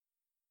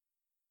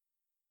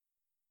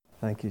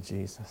Thank you,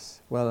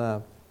 Jesus.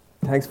 Well,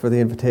 thanks for the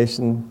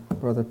invitation,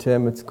 Brother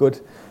Tim. It's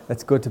good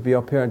to be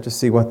up here and just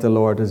see what the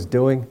Lord is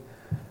doing.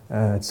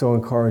 It's so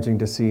encouraging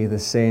to see the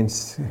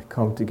saints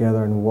come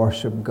together and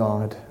worship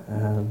God.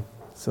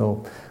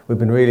 So we've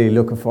been really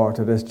looking forward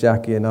to this,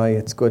 Jackie and I.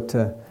 It's good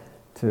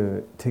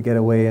to get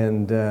away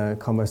and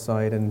come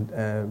aside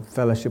and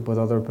fellowship with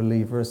other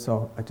believers.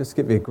 So I just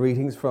give you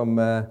greetings from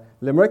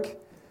Limerick.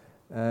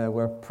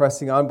 We're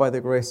pressing on by the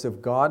grace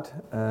of God.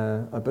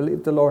 I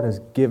believe the Lord has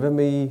given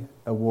me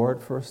a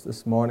word for us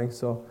this morning.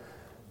 So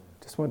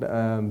just want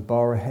to bow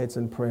our heads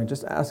in prayer and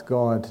just ask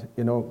God,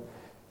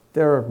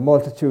 there are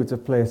multitudes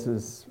of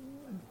places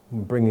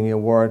bringing a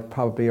word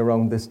probably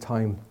around this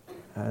time.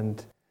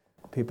 And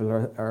people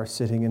are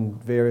sitting in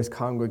various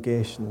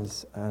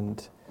congregations,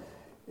 and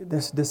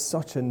there's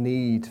such a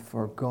need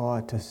for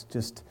God to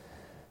just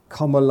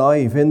come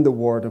alive in the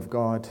Word of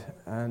God.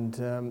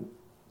 And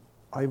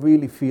I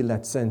really feel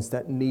that sense,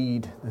 that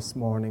need this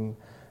morning.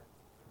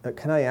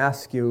 Can I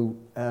ask you,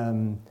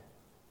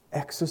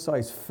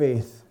 exercise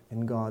faith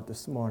in God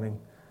this morning.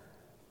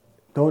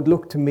 Don't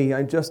look to me,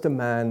 I'm just a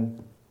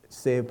man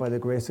saved by the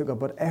grace of God,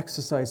 but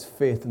exercise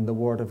faith in the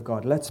Word of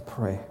God. Let's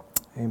pray.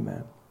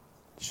 Amen.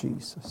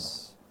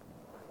 Jesus.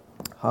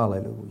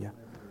 Hallelujah.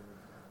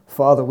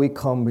 Father, we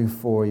come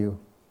before you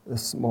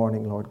this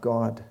morning, Lord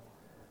God.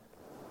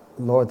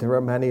 Lord, there are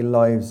many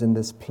lives in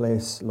this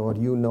place, Lord.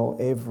 You know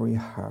every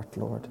heart,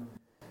 Lord.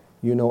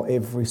 You know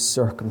every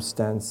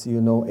circumstance. You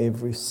know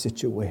every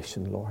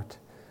situation, Lord.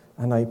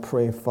 And I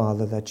pray,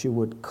 Father, that you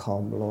would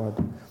come, Lord,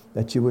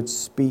 that you would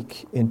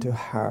speak into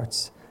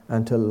hearts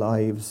and to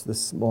lives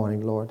this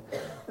morning, Lord,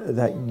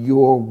 that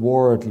your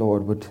word,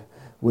 Lord,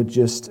 would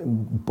just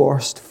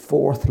burst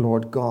forth,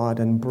 Lord God,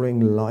 and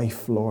bring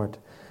life, Lord,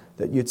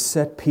 that you'd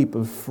set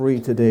people free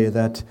today,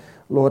 that,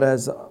 Lord,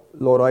 as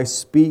Lord, I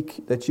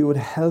speak, that you would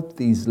help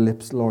these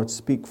lips, Lord,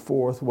 speak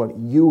forth what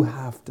you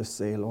have to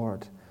say,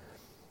 Lord.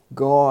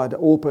 God,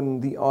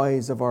 open the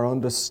eyes of our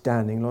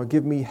understanding, Lord.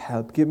 Give me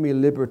help, give me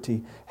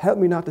liberty. Help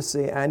me not to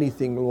say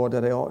anything, Lord,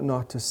 that I ought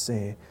not to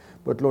say.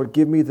 But, Lord,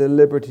 give me the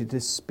liberty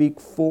to speak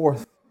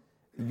forth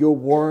your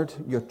word,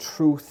 your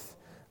truth,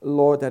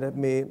 Lord, that it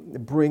may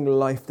bring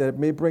life, that it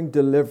may bring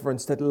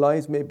deliverance, that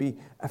lives may be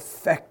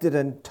affected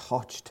and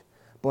touched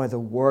by the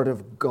word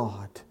of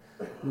God.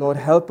 Lord,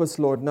 help us,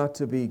 Lord, not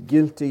to be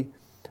guilty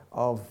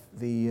of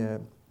the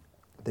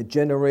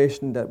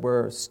generation that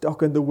were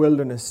stuck in the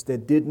wilderness. They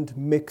didn't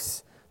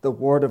mix the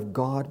word of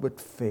God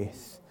with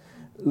faith.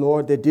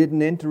 Lord, they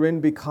didn't enter in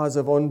because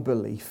of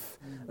unbelief.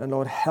 And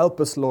Lord, help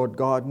us, Lord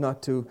God,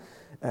 not to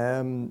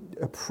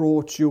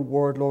approach your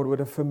word, Lord,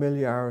 with a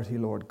familiarity,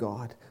 Lord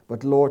God,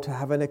 but Lord, to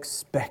have an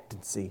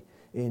expectancy.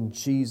 In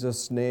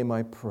Jesus' name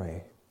I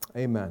pray.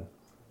 Amen.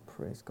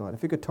 Praise God.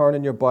 If you could turn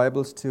in your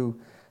Bibles to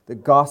the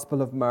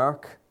Gospel of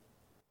Mark.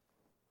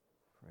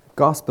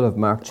 Gospel of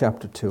Mark,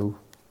 chapter 2.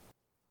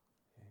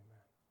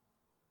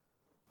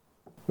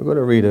 We're going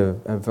to read a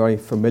very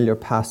familiar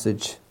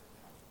passage.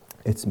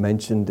 It's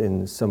mentioned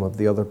in some of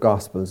the other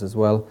Gospels as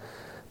well.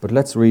 But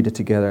let's read it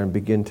together and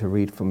begin to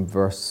read from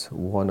verse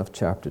 1 of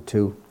chapter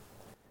 2.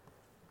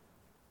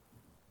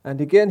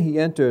 And again he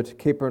entered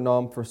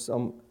Capernaum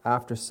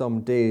after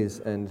some days,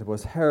 and it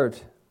was heard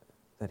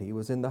that he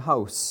was in the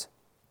house.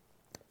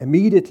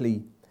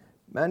 Immediately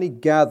many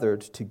gathered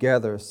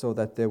together, so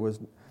that there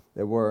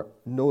were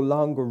no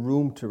longer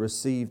room to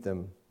receive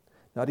them,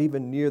 not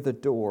even near the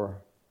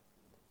door.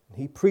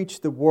 He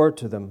preached the word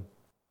to them.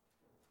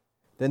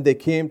 Then they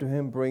came to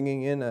him,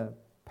 bringing in a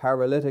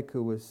paralytic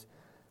who was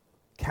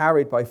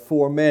carried by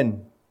 4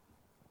 men.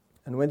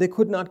 And when they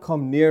could not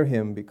come near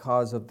him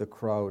because of the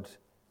crowd,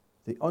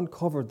 they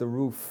uncovered the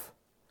roof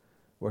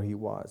where he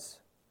was.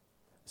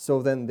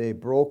 So then they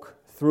broke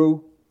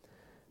through.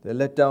 They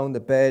let down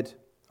the bed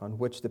on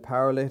which the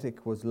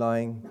paralytic was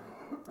lying.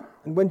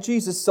 And when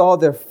Jesus saw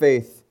their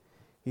faith,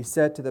 he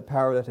said to the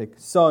paralytic,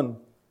 "Son,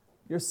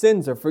 your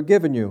sins are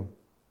forgiven you."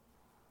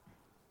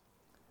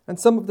 And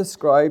some of the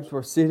scribes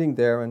were sitting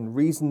there and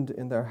reasoned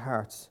in their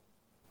hearts,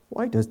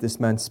 "Why does this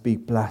man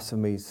speak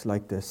blasphemies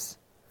like this?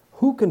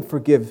 Who can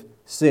forgive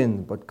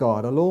sin but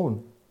God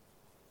alone?"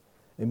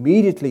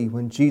 Immediately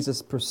when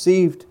Jesus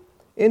perceived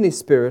in his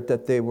spirit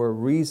that they were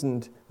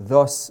reasoned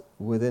thus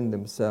within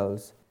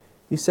themselves,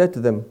 he said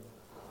to them,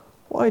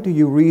 "Why do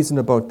you reason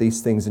about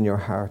these things in your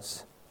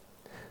hearts?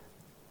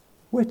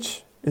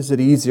 Which is it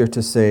easier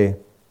to say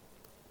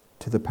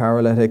to the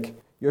paralytic,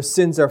 'Your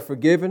sins are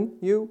forgiven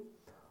you,'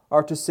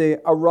 or to say,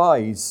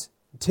 'Arise,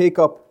 take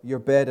up your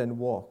bed and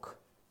walk'?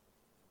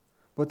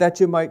 But that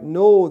you might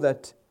know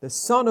that the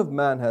Son of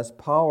Man has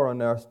power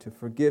on earth to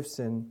forgive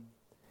sin,"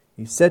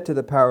 he said to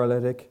the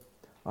paralytic,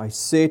 "I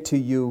say to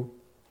you,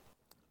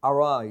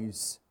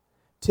 arise,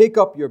 take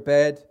up your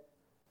bed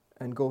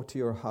and go to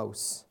your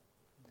house."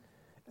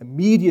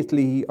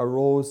 Immediately he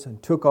arose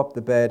and took up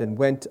the bed and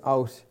went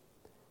out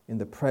in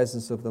the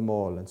presence of them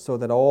all, and so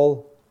that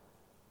all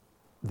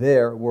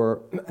there were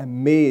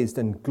amazed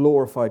and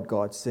glorified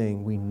God,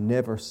 saying, "We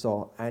never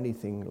saw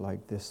anything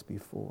like this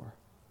before."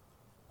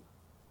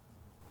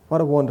 What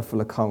a wonderful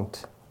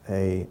account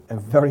a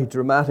very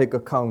dramatic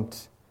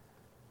account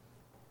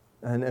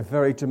and a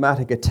very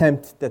dramatic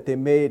attempt that they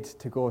made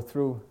to go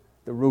through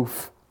the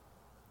roof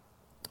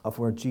of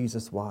where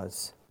Jesus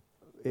was.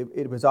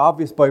 It was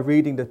obvious by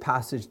reading the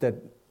passage that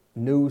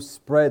news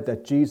spread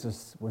that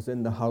Jesus was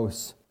in the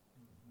house.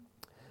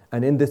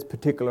 And in this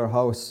particular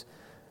house,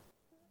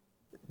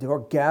 they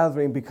were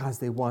gathering because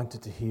they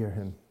wanted to hear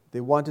him.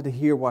 They wanted to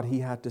hear what he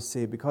had to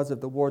say because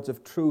of the words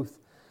of truth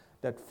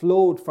that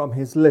flowed from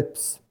his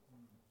lips.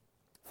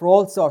 For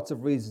all sorts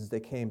of reasons, they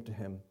came to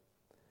him.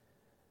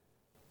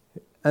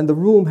 And the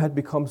room had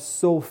become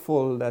so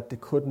full that they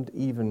couldn't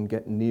even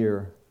get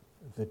near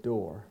the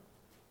door.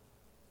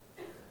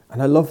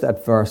 And I love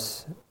that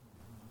verse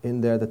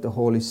in there that the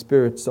Holy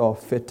Spirit saw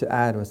fit to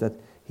add, was that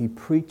he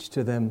preached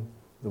to them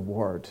the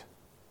word.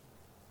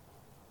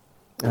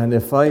 And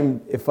if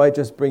I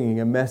just bringing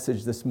a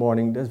message this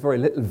morning, there's very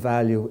little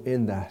value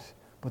in that.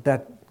 But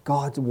that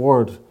God's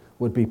word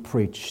would be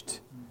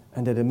preached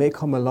and that it may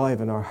come alive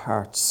in our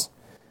hearts.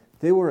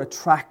 They were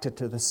attracted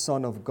to the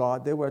Son of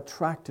God. They were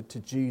attracted to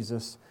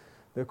Jesus.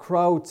 The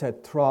crowds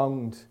had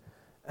thronged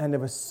and it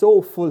was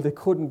so full they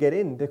couldn't get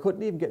in. They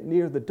couldn't even get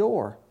near the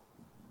door.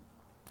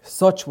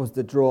 Such was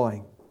the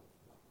drawing.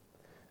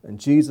 And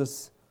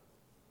Jesus,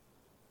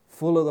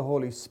 full of the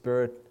Holy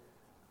Spirit,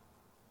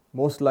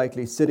 most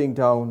likely sitting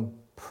down,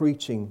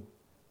 preaching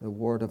the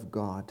Word of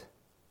God.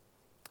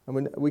 I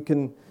mean, we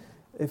can,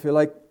 if you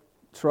like,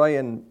 try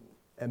and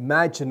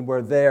imagine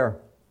we're there.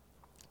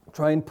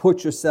 Try and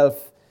put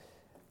yourself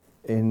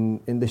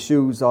in the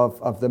shoes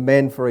of the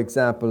men, for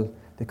example.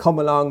 They come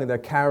along and they're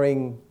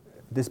carrying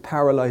this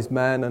paralyzed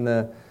man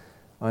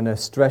on a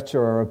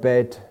stretcher or a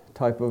bed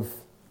type of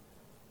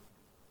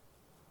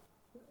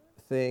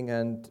thing,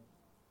 and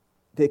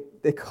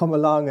they come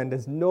along and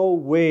there's no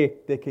way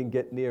they can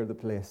get near the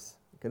place.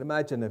 You can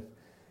imagine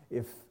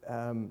if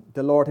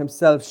the Lord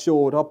himself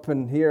showed up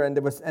in here and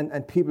there was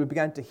and people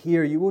began to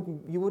hear, people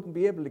wouldn't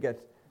be able to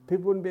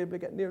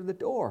get near the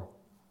door.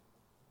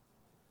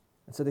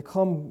 And so they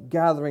come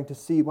gathering to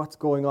see what's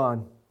going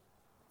on,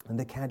 and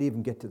they can't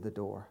even get to the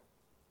door.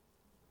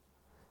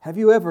 Have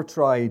you ever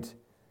tried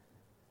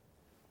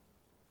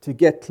to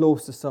get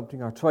close to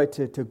something or try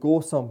to go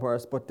somewhere,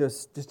 but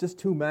there's just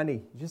too many.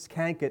 You just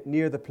can't get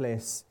near the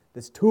place.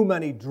 There's too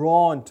many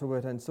drawn to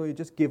it, and so you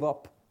just give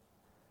up.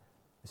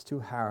 It's too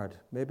hard.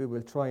 Maybe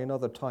we'll try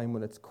another time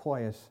when it's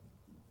quiet.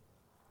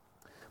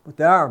 But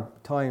there are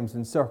times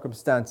and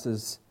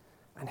circumstances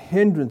and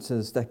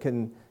hindrances that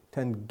can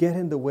get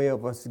in the way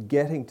of us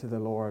getting to the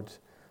Lord,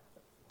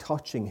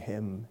 touching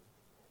him,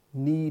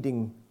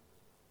 needing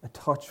a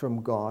touch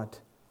from God.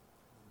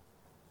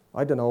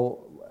 I don't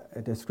know.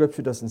 The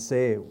scripture doesn't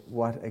say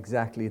what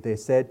exactly they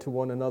said to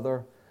one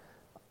another.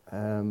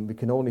 We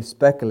can only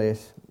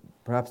speculate.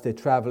 Perhaps they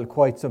traveled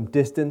quite some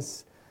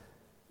distance.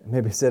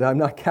 Maybe said, I'm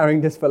not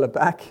carrying this fella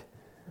back.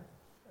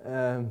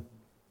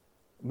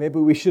 Maybe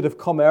we should have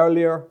come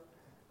earlier.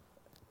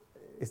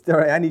 Is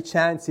there any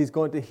chance he's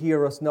going to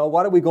hear us now?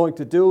 What are we going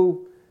to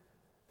do?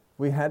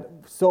 We had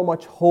so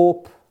much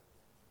hope,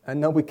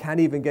 and now we can't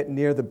even get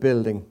near the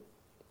building.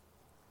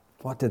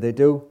 What did they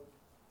do?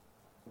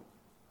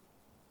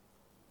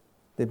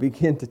 They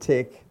begin to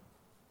take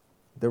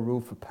the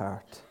roof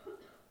apart.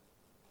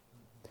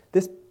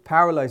 This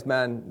paralyzed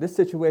man, this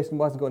situation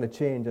wasn't going to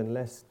change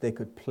unless they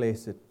could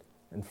place it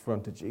in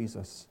front of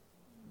Jesus.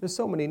 There's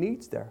so many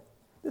needs there.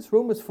 This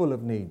room is full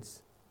of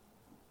needs.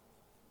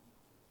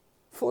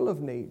 Full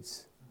of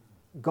needs.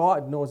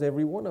 God knows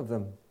every one of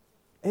them.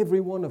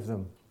 Every one of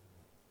them.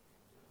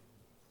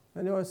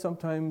 I know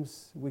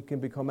sometimes we can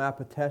become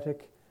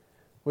apathetic.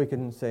 We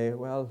can say,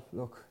 well,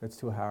 look, it's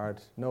too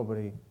hard.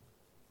 Nobody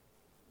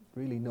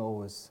really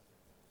knows.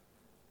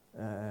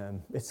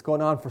 It's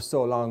gone on for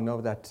so long now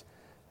that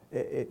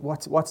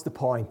what's the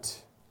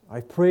point?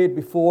 I've prayed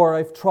before,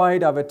 I've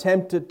tried, I've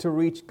attempted to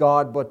reach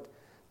God, but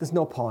there's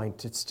no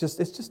point. It's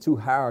just too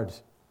hard.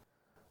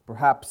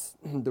 Perhaps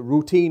the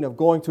routine of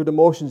going through the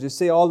motions, you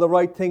say all the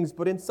right things,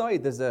 but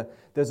inside there's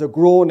a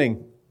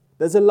groaning,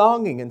 there's a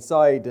longing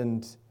inside,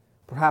 and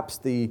perhaps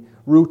the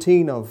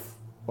routine of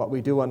what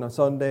we do on a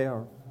Sunday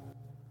or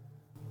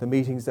the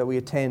meetings that we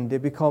attend, they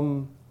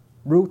become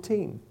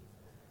routine.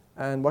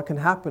 And what can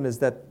happen is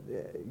that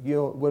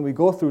when we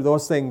go through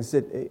those things,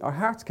 our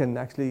hearts can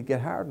actually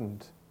get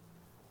hardened.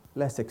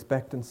 Less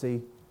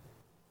expectancy,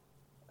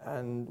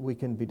 and we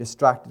can be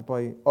distracted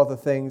by other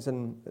things,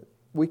 and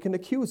we can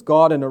accuse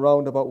God in a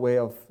roundabout way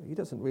of he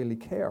doesn't really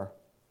care.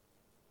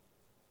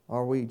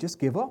 Or we just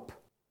give up.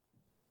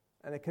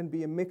 And it can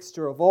be a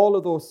mixture of all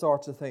of those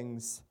sorts of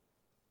things.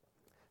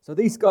 So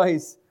these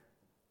guys,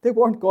 they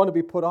weren't going to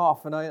be put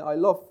off, and I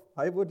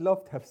would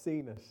love to have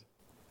seen it.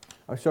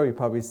 I'm sure you've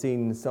probably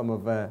seen some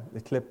of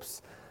the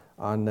clips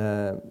on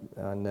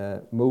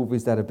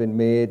movies that have been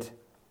made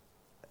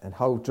and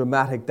how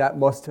dramatic that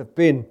must have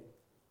been.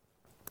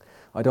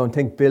 I don't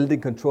think building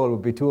control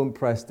would be too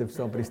impressed if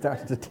somebody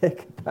started to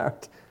take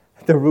apart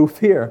the roof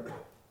here.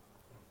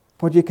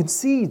 But you can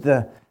see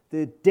the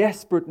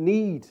desperate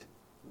need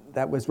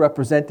that was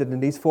represented in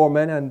these four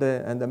men and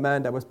the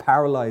man that was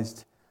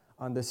paralyzed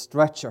on the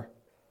stretcher.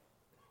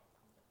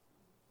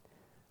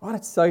 What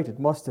a sight it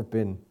must have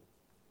been.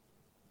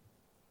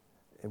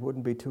 It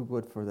wouldn't be too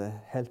good for the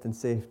health and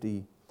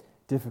safety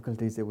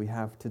difficulties that we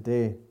have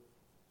today.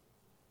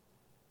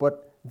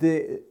 But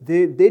they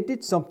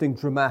did something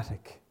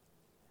dramatic.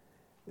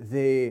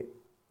 They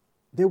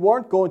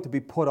weren't going to be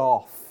put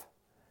off.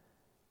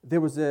 There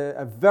was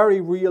a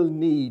very real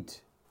need,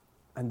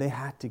 and they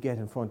had to get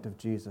in front of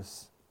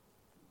Jesus.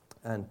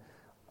 And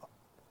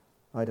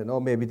I don't know,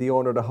 maybe the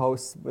owner of the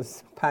house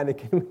was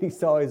panicking when he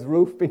saw his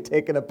roof being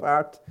taken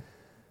apart.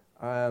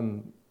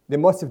 They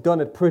must have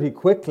done it pretty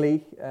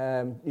quickly.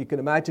 You can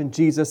imagine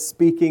Jesus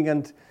speaking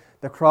and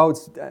the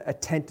crowd's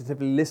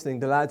attentively listening.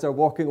 The lads are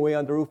walking away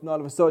on the roof, and all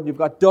of a sudden you've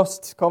got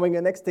dust coming,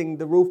 and next thing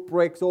the roof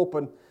breaks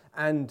open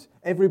and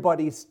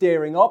everybody's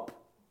staring up.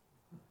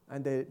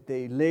 And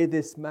they lay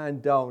this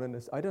man down, and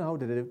I don't know how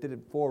did it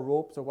 4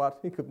 ropes or what?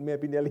 He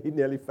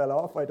nearly fell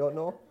off, I don't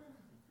know.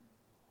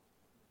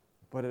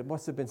 But it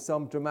must have been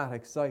some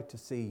dramatic sight to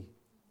see.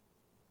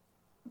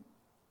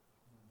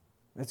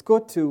 It's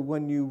good to,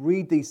 when you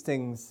read these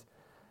things,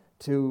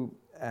 to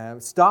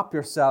stop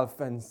yourself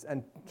and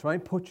try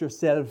and put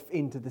yourself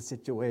into the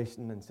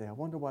situation and say, I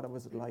wonder what it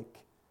was like.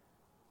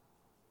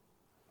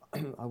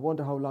 I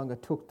wonder how long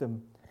it took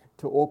them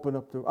to open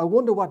up I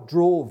wonder what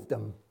drove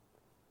them.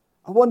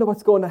 I wonder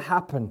what's going to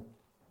happen.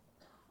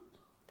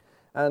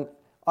 And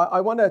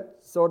I want to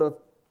sort of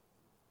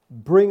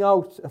bring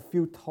out a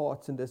few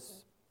thoughts in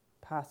this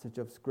passage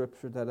of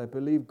Scripture that I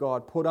believe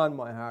God put on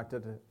my heart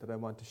that I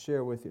want to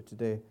share with you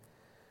today.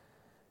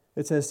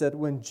 It says that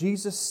when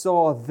Jesus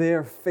saw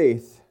their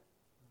faith,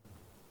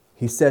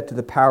 he said to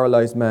the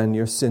paralyzed man,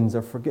 your sins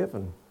are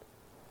forgiven.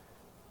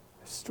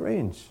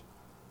 Strange.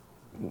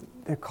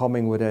 They're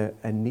coming with a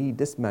need.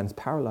 This man's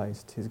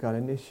paralyzed. He's got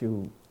an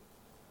issue.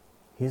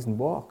 He hasn't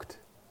walked.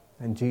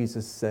 And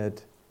Jesus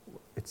said,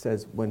 it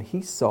says, when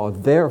he saw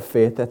their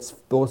faith, that's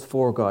those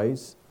 4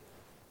 guys,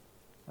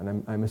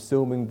 and I'm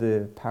assuming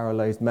the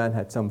paralyzed man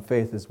had some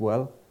faith as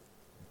well.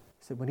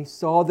 He said, when he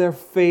saw their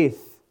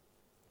faith,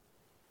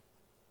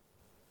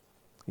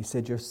 he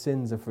said, your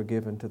sins are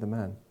forgiven to the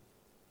man.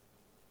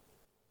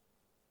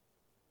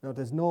 Now,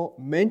 there's no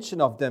mention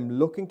of them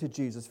looking to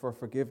Jesus for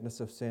forgiveness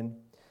of sin.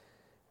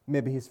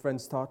 Maybe his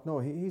friends thought, no,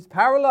 he's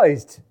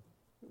paralyzed.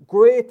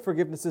 Great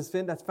forgiveness of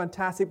sin, that's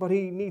fantastic, but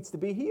he needs to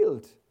be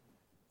healed.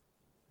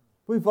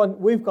 We've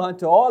gone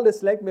to all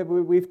this length, maybe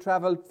we've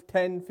traveled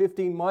 10,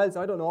 15 miles,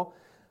 I don't know.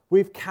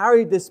 We've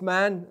carried this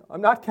man.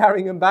 I'm not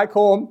carrying him back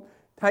home.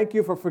 Thank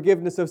you for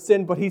forgiveness of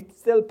sin, but he's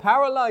still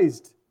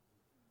paralyzed.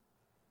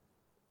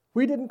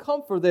 We didn't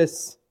come for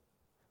this.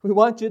 We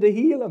want you to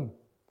heal him.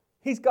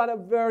 He's got a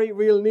very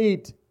real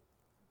need.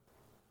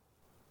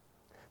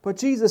 But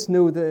Jesus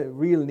knew the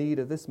real need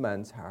of this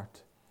man's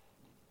heart.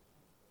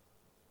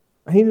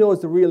 He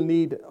knows the real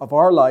need of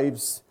our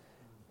lives.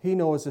 He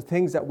knows the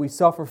things that we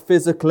suffer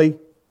physically.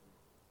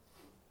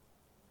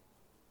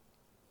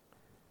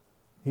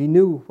 He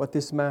knew what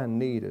this man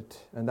needed,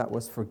 and that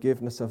was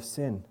forgiveness of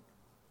sin.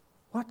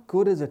 What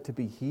good is it to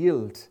be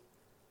healed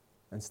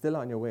and still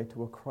on your way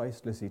to a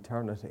Christless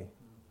eternity?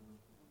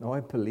 No,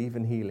 I believe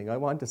in healing. I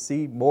want to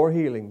see more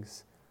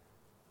healings.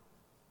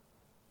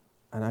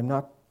 And I'm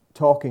not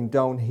talking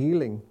down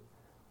healing,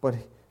 but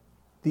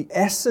the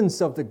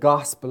essence of the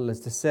gospel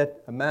is to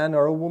set a man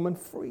or a woman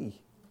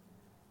free.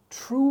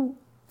 True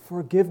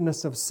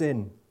forgiveness of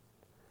sin.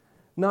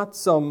 Not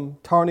some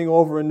turning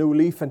over a new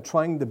leaf and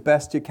trying the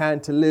best you can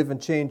to live and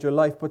change your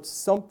life, but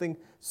something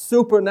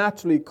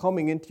supernaturally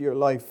coming into your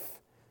life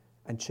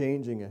and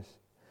changing it.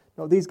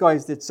 Now, these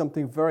guys did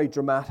something very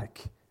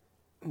dramatic.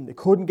 They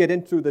couldn't get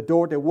in through the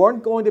door. They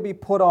weren't going to be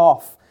put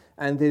off.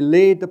 And they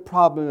laid the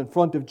problem in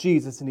front of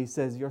Jesus, and he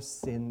says, your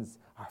sins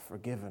are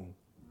forgiven.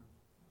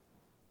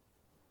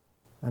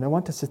 And I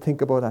want us to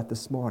think about that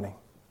this morning.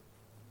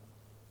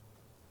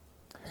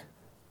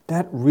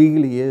 That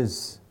really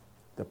is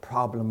the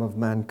problem of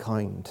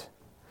mankind.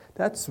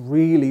 That's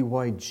really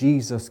why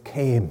Jesus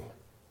came.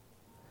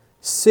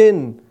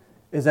 Sin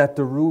is at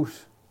the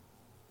root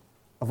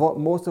of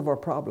most of our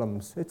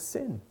problems. It's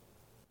sin.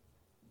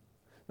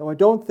 Now, I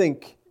don't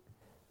think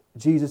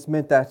Jesus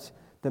meant that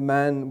the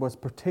man was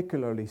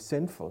particularly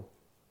sinful.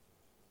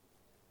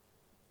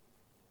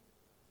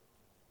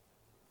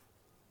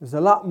 There's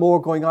a lot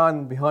more going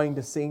on behind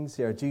the scenes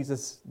here.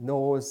 Jesus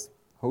knows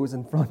who's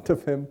in front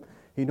of him.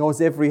 He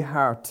knows every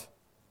heart.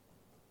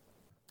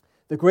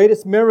 The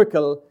greatest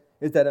miracle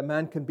is that a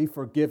man can be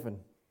forgiven.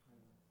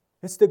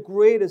 It's the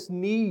greatest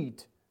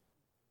need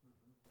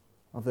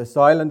of this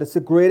island. It's the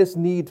greatest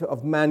need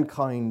of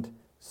mankind.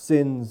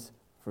 Sins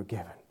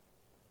forgiven.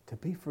 To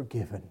be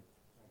forgiven.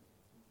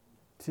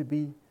 To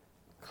be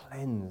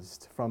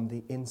cleansed from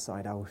the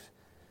inside out.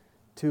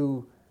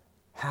 To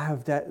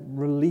have that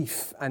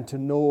relief and to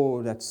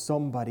know that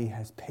somebody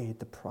has paid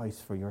the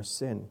price for your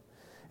sin.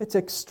 It's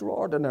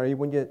extraordinary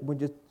when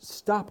you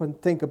stop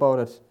and think about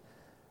it.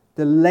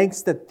 The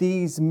lengths that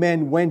these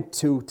men went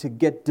to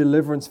get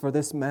deliverance for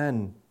this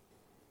man.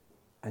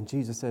 And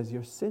Jesus says,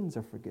 your sins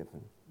are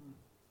forgiven.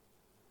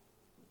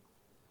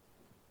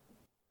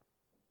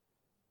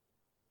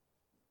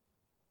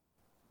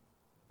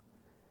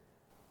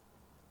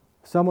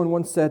 Someone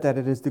once said that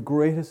it is the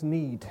greatest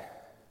need,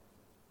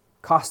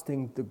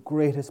 costing the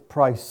greatest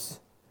price,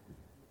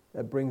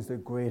 that brings the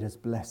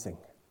greatest blessing.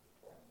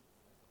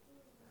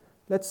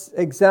 Let's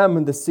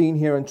examine the scene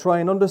here and try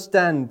and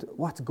understand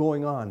what's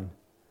going on.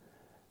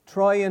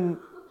 Try and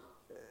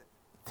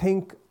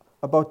think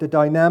about the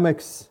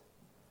dynamics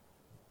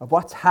of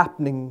what's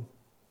happening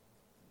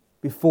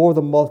before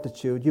the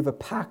multitude. You have a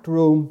packed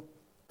room,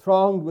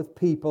 thronged with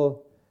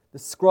people. The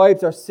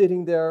scribes are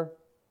sitting there,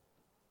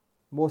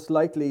 most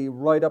likely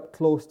right up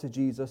close to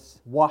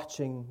Jesus,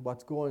 watching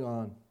what's going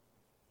on.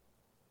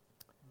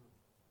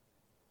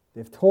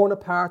 They've torn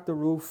apart the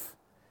roof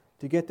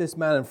to get this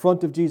man in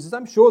front of Jesus.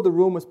 I'm sure the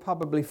room was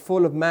probably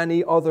full of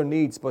many other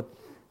needs, but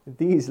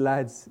these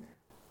lads,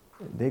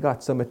 they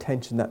got some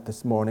attention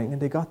this morning, and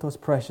they got those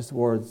precious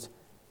words,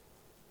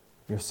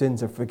 "Your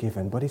sins are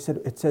forgiven." But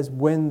it says,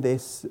 when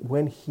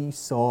he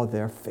saw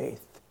their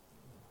faith.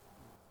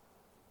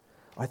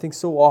 I think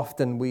so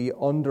often we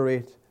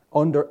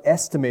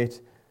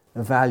underestimate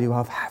the value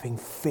of having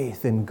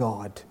faith in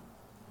God.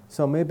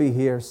 So maybe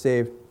here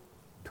saved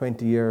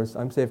 20 years,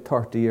 I'm saved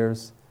 30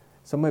 years.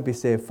 Some might be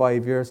saved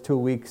 5 years, 2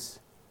 weeks.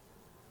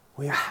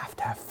 We have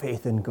to have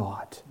faith in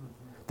God.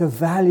 The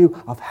value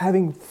of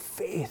having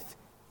faith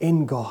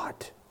in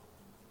God.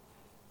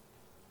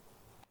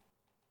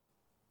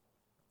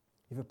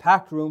 You have a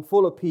packed room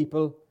full of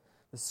people.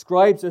 The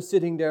scribes are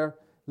sitting there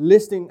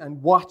listening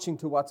and watching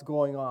to what's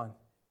going on.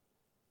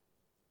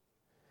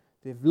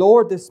 They've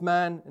lowered this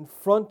man in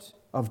front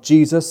of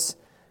Jesus.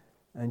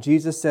 And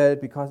Jesus said,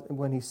 because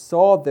when he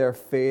saw their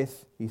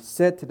faith, he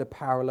said to the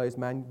paralyzed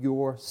man,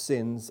 "Your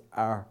sins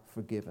are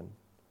forgiven."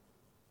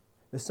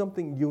 There's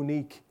something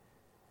unique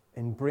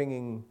in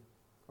bringing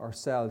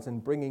ourselves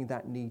and bringing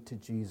that need to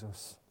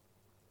Jesus.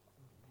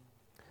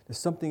 There's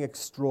something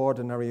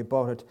extraordinary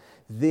about it.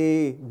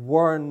 They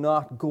were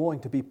not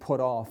going to be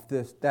put off.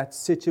 That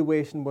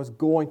situation was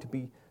going to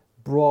be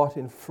brought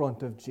in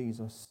front of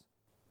Jesus.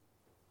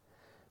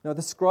 Now,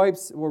 the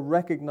scribes were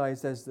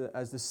recognized as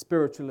the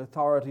spiritual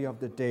authority of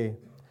the day.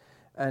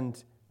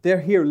 And they're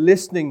here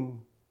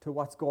listening to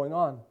what's going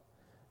on.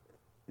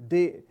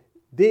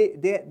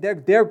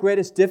 Their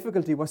greatest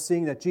difficulty was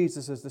seeing that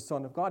Jesus is the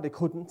Son of God. They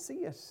couldn't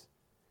see it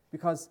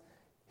because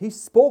he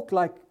spoke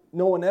like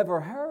no one ever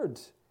heard.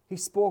 He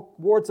spoke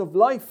words of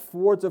life,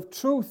 words of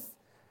truth,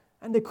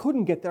 and they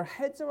couldn't get their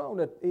heads around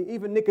it.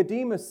 Even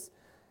Nicodemus,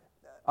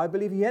 I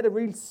believe he had a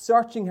real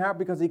searching heart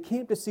because he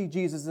came to see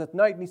Jesus at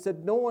night and he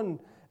said, "No one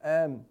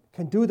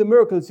can do the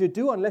miracles you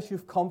do unless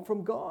you've come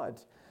from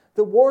God."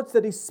 The words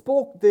that he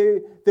spoke,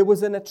 there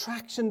was an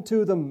attraction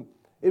to them.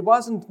 It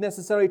wasn't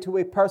necessarily to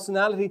a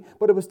personality,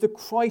 but it was to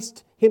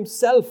Christ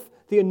himself,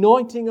 the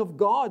anointing of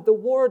God. The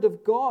Word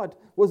of God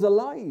was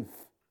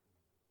alive.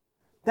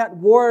 That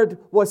Word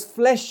was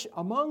flesh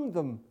among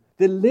them,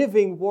 the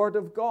living Word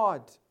of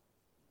God.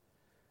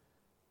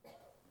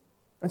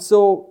 And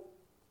so,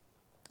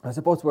 I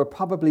suppose we're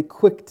probably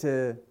quick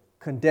to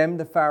condemn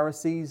the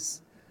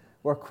Pharisees.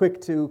 We're quick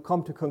to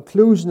come to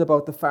conclusion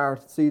about the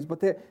Pharisees,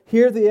 but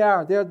here they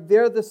are.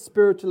 They're the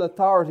spiritual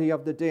authority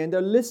of the day, and they're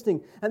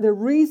listening, and they're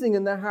reasoning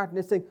in their heart, and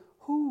they're saying,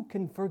 "Who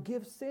can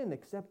forgive sin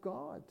except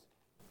God?"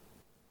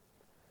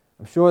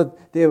 I'm sure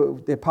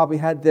they probably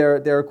had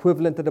their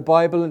equivalent to the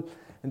Bible,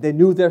 and they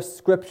knew their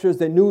scriptures,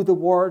 they knew the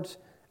Word,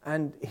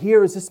 and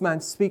here is this man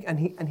speak,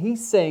 and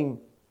he's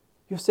saying,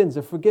 "Your sins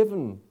are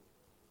forgiven."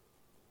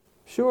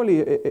 Surely,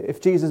 if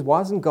Jesus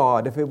wasn't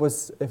God, if it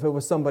was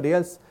somebody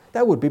else,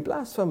 that would be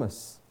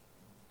blasphemous.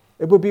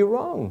 It would be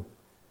wrong.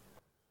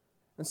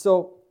 And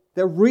so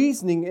they're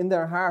reasoning in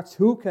their hearts,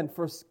 who can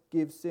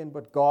forgive sin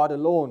but God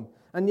alone?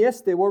 And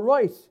yes, they were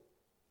right.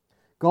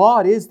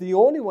 God is the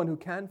only one who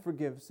can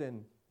forgive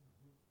sin.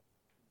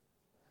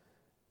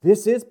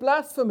 This is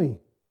blasphemy.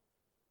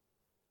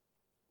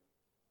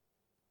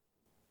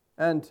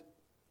 And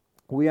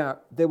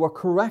they were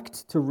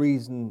correct to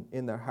reason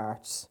in their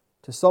hearts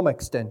to some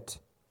extent,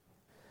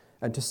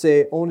 and to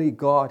say only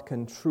God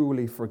can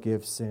truly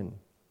forgive sin.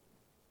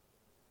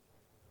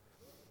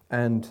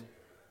 And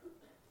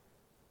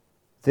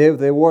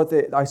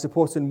I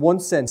suppose in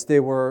one sense, they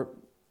were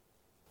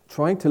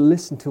trying to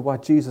listen to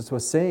what Jesus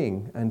was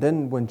saying. And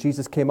then when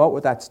Jesus came out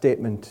with that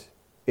statement,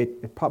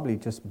 it probably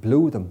just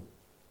blew them.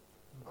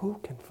 Who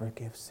can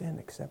forgive sin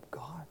except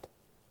God?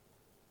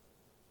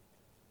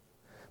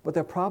 But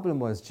their problem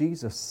was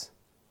Jesus.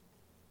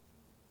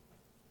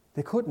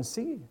 They couldn't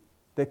see it.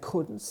 They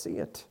couldn't see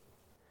it.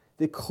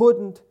 They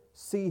couldn't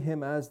see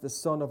him as the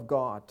Son of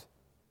God.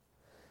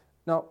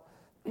 Now,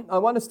 I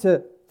want us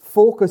to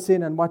focus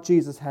in on what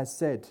Jesus has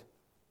said.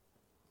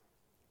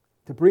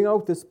 To bring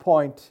out this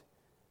point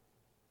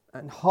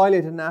and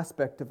highlight an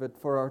aspect of it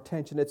for our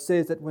attention, it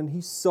says that when he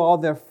saw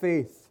their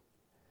faith.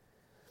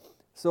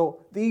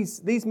 So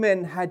these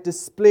men had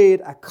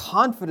displayed a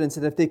confidence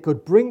that if they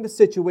could bring the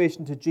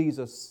situation to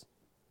Jesus,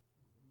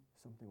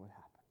 something would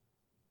happen.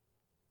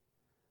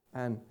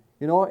 And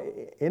you know,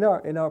 in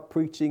our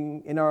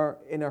preaching, in our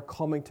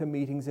coming to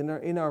meetings,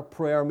 in our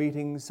prayer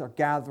meetings or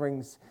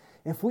gatherings,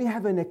 if we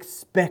have an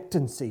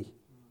expectancy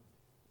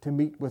to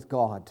meet with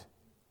God,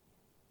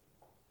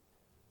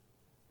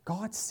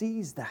 God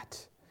sees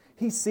that.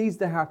 He sees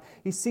the heart.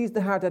 He sees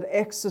the heart that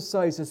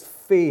exercises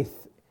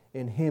faith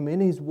in Him, in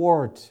His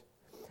Word.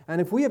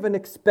 And if we have an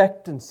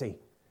expectancy,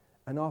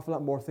 an awful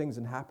lot more things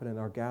can happen in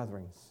our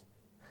gatherings.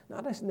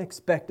 Not an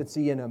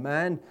expectancy in a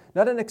man,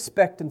 not an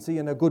expectancy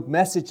in a good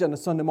message on a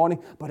Sunday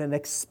morning, but an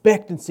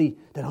expectancy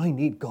that I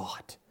need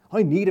God.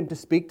 I need Him to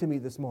speak to me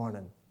this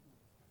morning.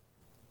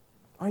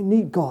 I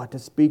need God to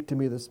speak to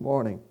me this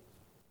morning.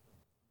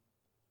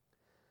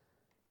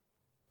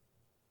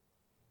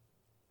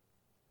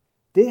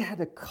 They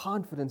had a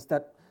confidence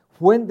that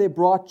when they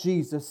brought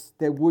Jesus,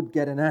 they would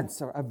get an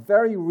answer. A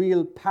very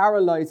real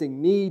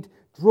paralyzing need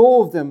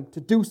drove them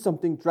to do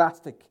something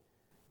drastic.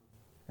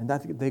 And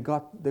that they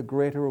got the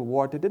greater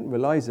reward. They didn't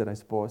realize it, I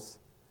suppose.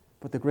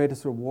 But the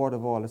greatest reward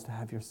of all is to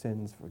have your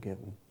sins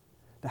forgiven.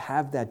 To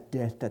have that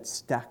debt that's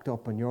stacked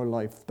up in your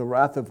life. The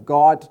wrath of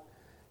God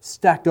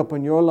stacked up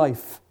in your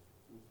life.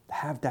 To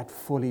have that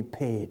fully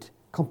paid.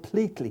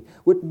 Completely.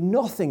 With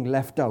nothing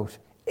left out.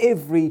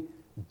 Every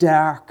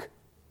dark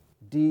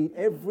deed,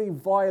 every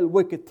vile,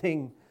 wicked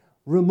thing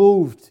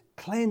removed,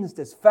 cleansed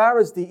as far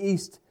as the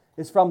east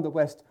is from the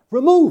west,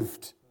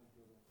 removed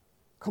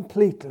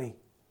completely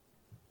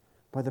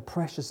by the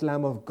precious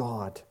Lamb of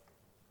God.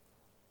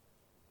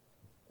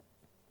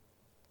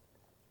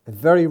 A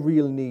very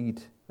real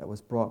need that was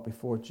brought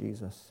before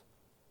Jesus.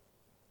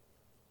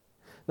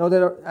 Now,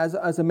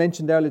 as I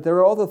mentioned earlier, there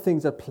are other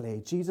things at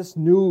play. Jesus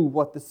knew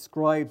what the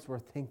scribes were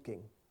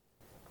thinking.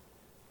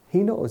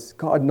 He knows,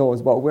 God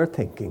knows what we're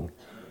thinking.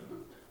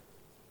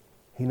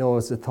 He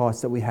knows the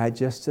thoughts that we had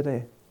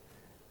yesterday.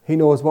 He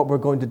knows what we're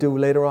going to do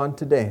later on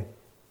today.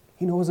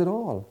 He knows it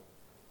all.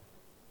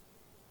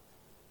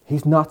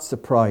 He's not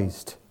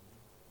surprised.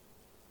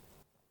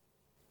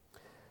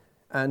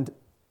 And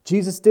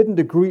Jesus didn't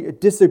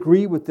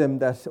disagree with them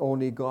that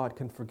only God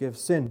can forgive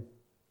sin.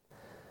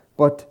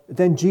 But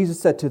then Jesus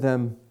said to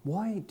them,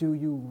 "Why do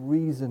you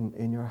reason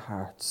in your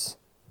hearts?"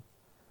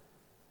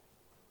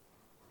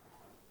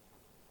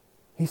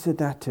 He said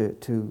that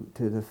to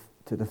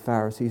the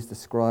Pharisees, the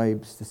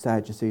scribes, the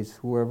Sadducees,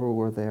 whoever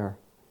were there.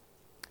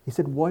 He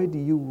said, "Why do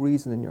you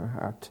reason in your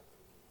heart?"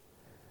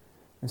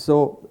 And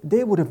so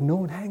they would have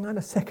known, hang on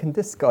a second,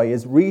 this guy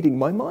is reading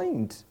my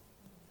mind.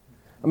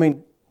 I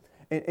mean,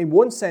 in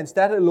one sense,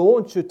 that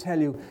alone should tell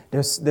you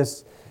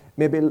there's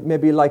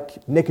maybe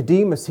like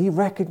Nicodemus, he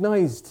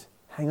recognized,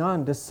 hang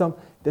on, there's some,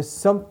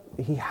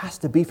 he has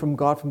to be from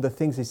God from the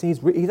things he sees.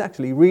 He's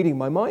actually reading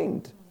my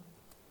mind.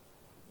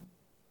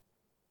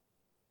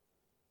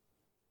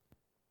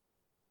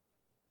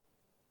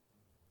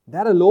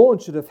 That alone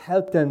should have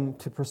helped them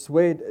to be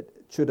persuaded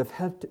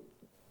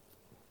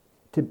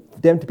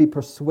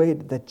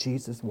that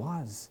Jesus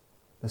was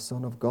the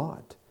Son of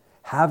God,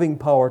 having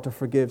power to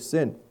forgive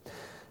sin.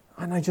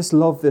 And I just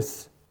love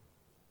this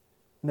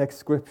next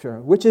scripture.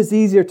 Which is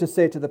easier to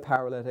say to the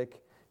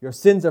paralytic, "Your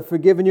sins are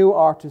forgiven you,"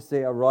 or to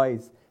say,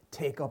 "Arise,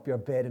 take up your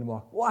bed and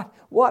walk"?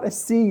 What a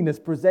scene is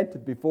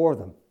presented before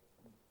them.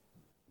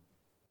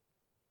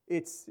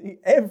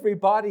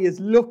 Everybody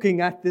is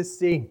looking at this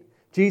scene.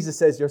 Jesus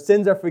says, "Your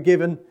sins are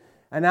forgiven."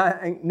 And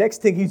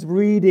next thing, he's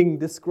reading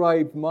the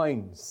scribes'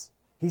 minds.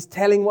 He's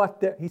saying what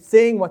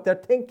they're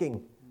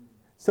thinking.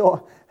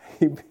 So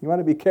you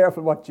want to be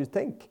careful what you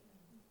think.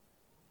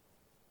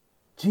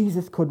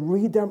 Jesus could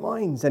read their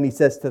minds, and he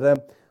says to them,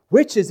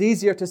 "Which is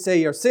easier to say,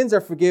 'Your sins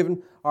are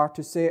forgiven,' or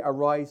to say,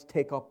 'Arise,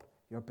 take up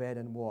your bed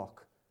and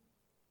walk'?"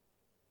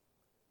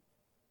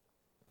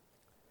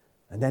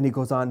 And then he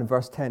goes on in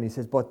verse 10, he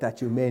says, "But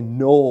that you may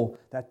know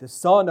that the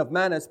Son of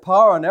Man has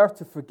power on earth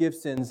to forgive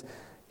sins,"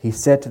 he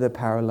said to the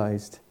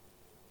paralyzed,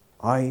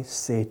 "I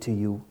say to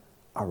you,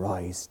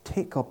 arise,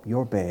 take up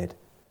your bed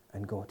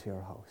and go to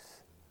your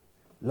house."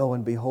 Lo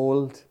and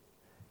behold,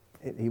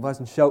 he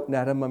wasn't shouting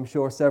at him, I'm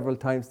sure, several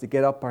times to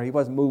get up, or he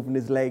wasn't moving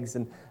his legs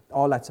and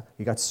all that. So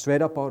he got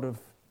straight up out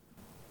of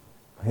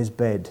his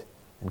bed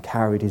and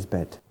carried his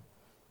bed.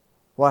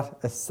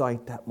 What a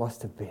sight that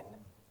must have been.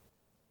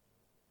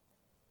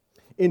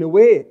 In a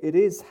way, it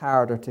is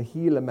harder to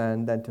heal a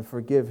man than to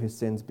forgive his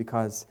sins,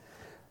 because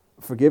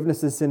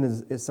forgiveness of sin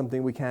is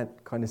something we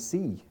can't kind of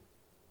see.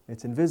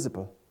 It's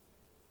invisible.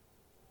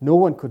 No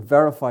one could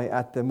verify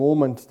at the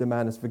moment the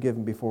man is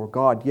forgiven before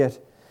God, yet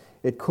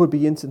it could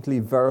be instantly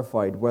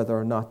verified whether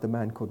or not the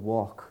man could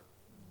walk.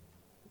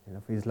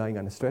 If he's lying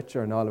on a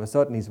stretcher and all of a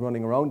sudden he's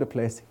running around the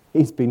place,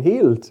 he's been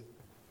healed.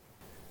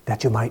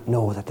 "That you might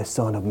know that the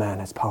Son of Man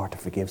has power to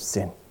forgive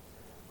sin,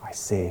 I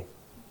say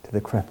to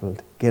the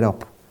crippled, get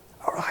up,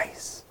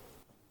 arise."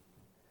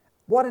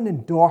 What an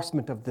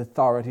endorsement of the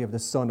authority of the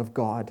Son of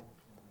God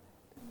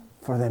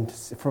for them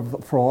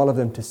for all of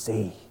them to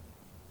see.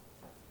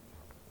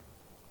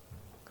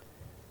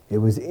 It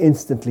was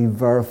instantly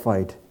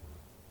verified.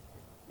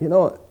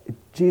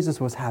 Jesus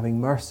was having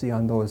mercy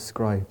on those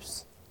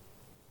scribes.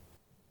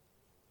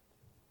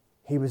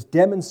 He was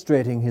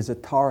demonstrating his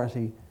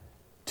authority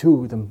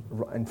to them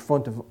in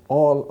front of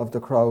all of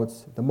the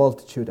crowds, the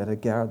multitude that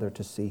had gathered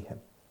to see him.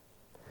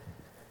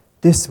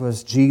 This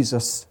was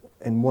Jesus,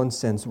 in one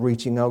sense,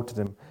 reaching out to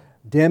them,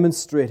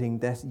 demonstrating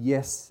that,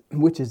 yes,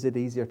 which is it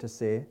easier to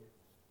say?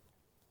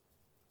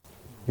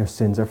 Your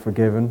sins are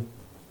forgiven.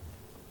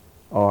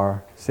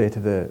 Or say to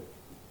the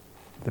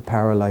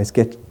paralyzed,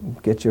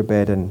 get your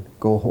bed and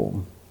go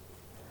home.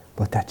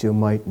 But that you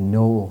might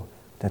know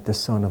that the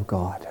Son of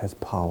God has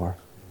power.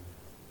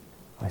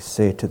 I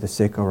say to the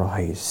sick,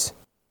 arise.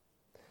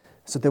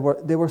 So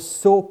they were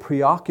so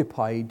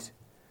preoccupied,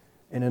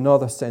 in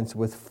another sense,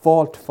 with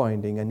fault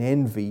finding and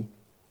envy.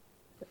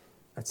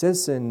 It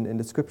says in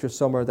the scripture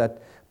somewhere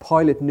that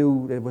Pilate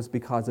knew it was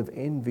because of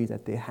envy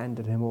that they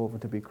handed him over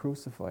to be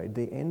crucified.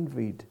 They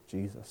envied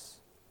Jesus.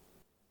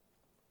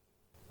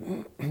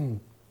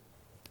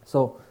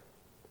 So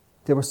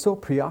they were so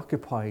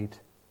preoccupied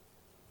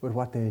with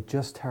what they had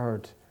just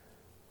heard.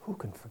 Who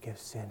can forgive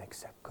sin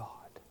except God?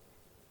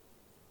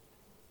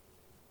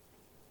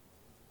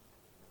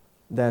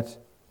 That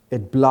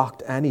it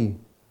blocked any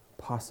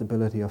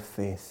possibility of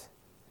faith.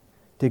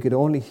 They could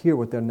only hear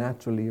with their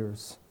natural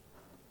ears,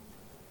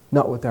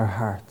 not with their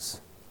hearts.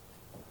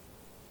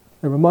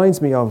 It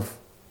reminds me of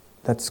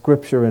that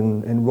scripture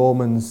in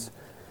Romans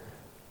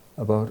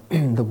about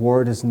the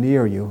word is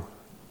near you.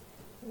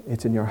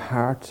 It's in your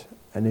heart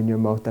and in your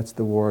mouth. That's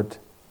the word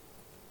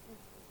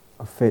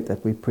of faith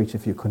that we preach.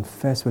 If you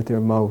confess with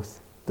your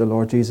mouth the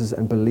Lord Jesus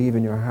and believe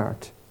in your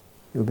heart,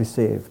 you'll be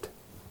saved.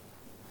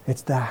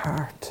 It's the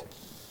heart.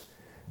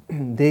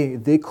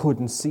 They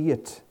couldn't see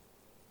it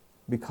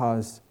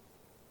because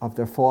of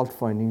their fault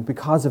finding,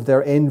 because of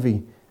their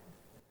envy.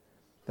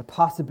 The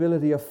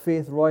possibility of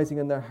faith rising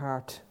in their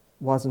heart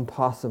wasn't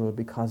possible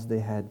because they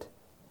had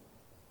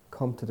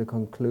come to the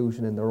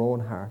conclusion in their own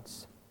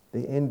hearts.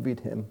 They envied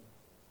him.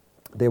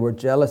 They were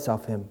jealous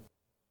of him.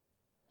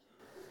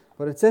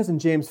 But it says in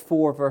James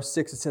 4 verse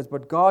 6, it says,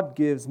 but God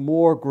gives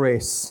more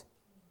grace.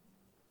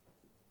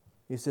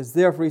 He says,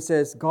 therefore he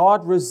says,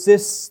 God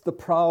resists the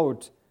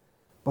proud,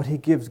 but he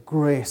gives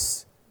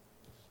grace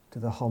to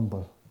the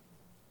humble.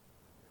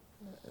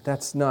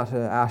 That's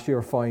not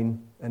you're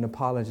fine, an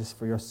apologist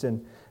for your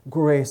sin.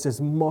 Grace is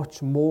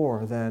much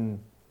more than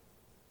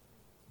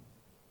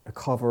a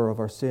cover of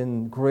our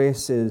sin.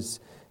 Grace is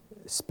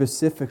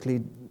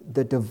specifically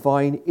the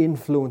divine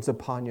influence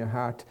upon your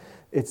heart.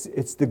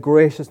 It's the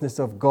graciousness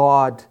of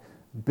God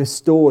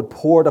bestowed,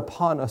 poured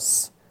upon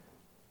us.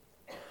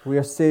 We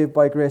are saved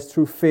by grace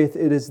through faith.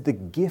 It is the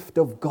gift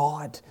of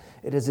God.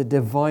 It is a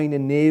divine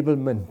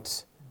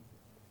enablement.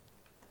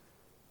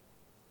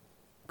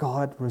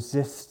 God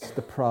resists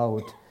the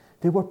proud.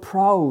 They were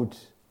proud.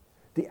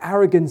 The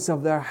arrogance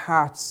of their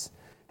hearts.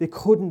 They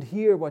couldn't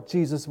hear what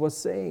Jesus was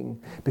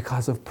saying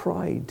because of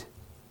pride.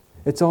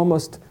 It's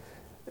almost,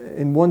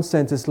 in one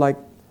sense, it's like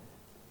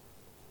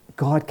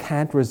God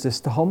can't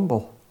resist the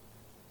humble.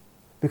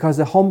 Because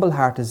a humble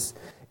heart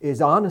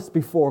is honest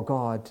before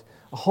God.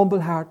 A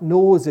humble heart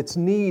knows its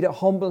need. A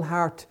humble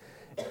heart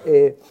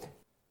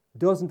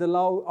doesn't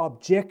allow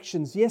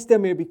objections. Yes, there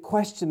may be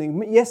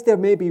questioning. Yes, there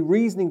may be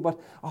reasoning, but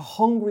a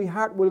hungry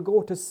heart will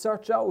go to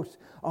search out.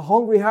 A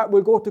hungry heart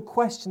will go to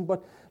question,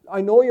 but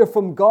I know you're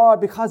from God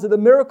because of the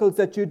miracles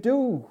that you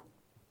do.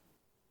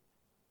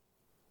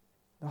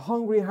 The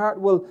hungry heart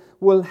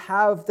will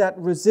have that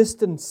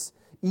resistance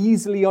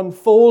easily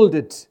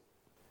unfolded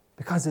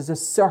because there's a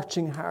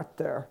searching heart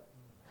there.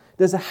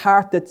 There's a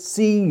heart that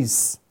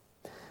sees.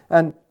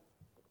 And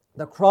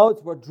the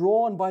crowds were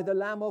drawn by the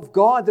Lamb of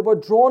God. They were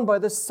drawn by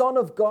the Son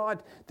of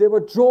God. They were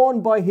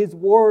drawn by his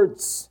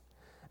words.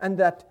 And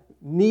that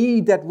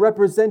need that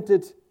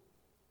represented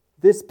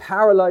this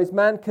paralyzed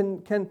man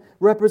can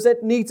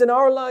represent needs in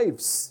our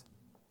lives.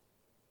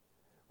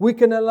 We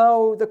can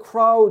allow the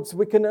crowds,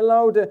 we can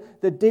allow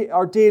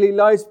our daily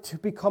lives to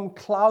become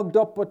clogged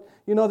up. But,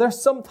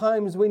 there's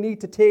sometimes we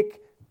need to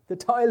take the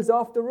tiles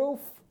off the roof.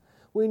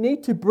 We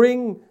need to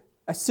bring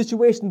a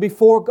situation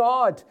before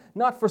God,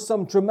 not for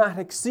some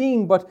dramatic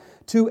scene, but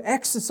to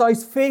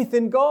exercise faith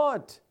in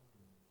God.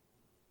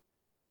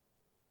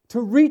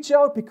 To reach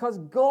out because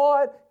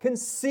God can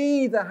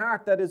see the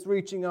heart that is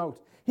reaching out.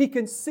 He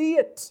can see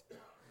it.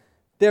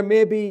 There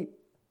may be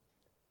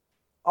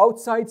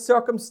outside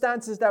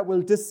circumstances that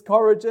will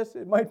discourage it.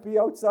 It might be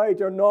outside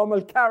your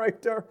normal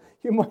character.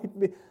 You might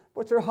be,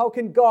 but how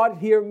can God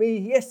hear me?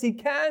 Yes, he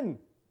can.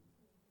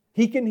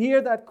 He can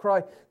hear that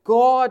cry.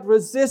 God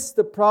resists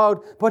the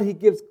proud, but he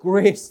gives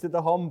grace to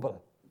the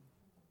humble.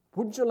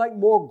 Wouldn't you like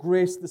more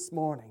grace this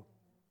morning?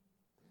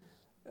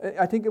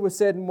 I think it was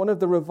said in one of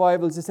the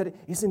revivals, it said,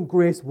 isn't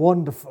grace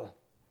wonderful?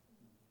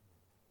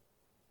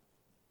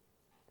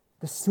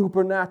 The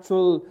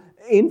supernatural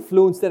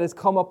influence that has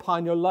come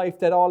upon your life,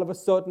 that all of a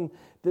sudden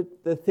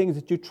the things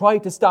that you try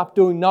to stop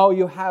doing, now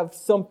you have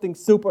something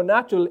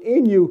supernatural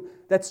in you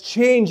that's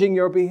changing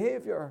your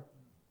behavior.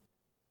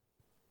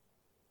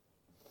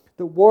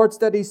 The words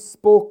that he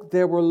spoke,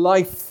 they were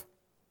life.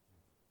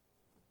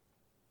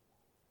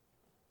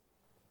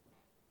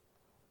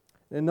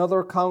 In another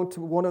account,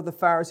 one of the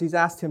Pharisees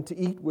asked him to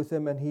eat with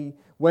him, and he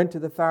went to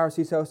the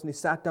Pharisee's house and he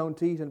sat down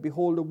to eat. And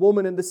behold, a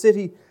woman in the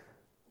city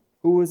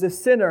who was a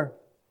sinner,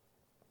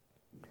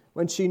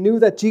 when she knew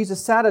that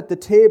Jesus sat at the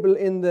table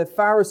in the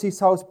Pharisee's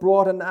house,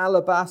 brought an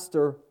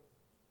alabaster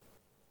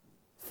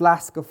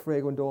flask of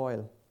fragrant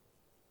oil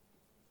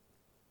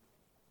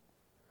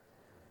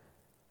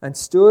and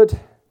stood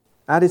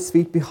at his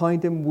feet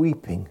behind him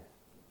weeping.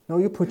 Now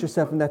you put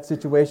yourself in that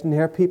situation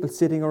here, people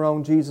sitting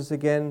around Jesus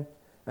again,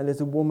 and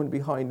there's a woman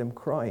behind him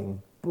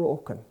crying,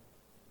 broken.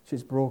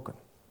 She's broken.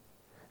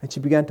 And she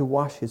began to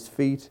wash his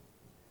feet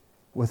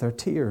with her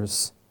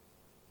tears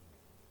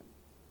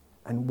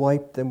and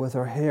wiped them with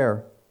her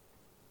hair.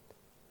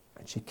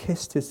 And she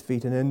kissed his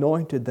feet and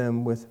anointed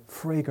them with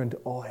fragrant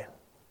oil.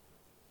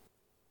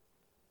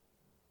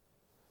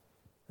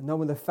 And now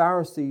when the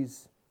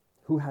Pharisee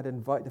who had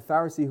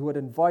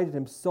invited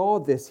him saw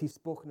this, he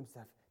spoke to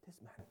himself, this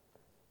man,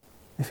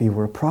 if he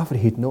were a prophet,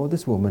 he'd know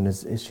this woman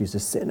she's a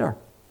sinner.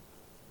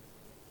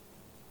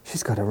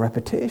 She's got a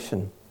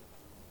reputation.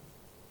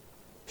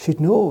 She'd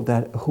know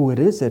that who it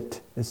is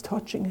that is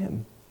touching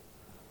him.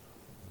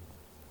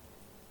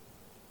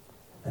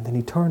 And then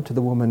he turned to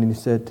the woman and he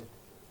said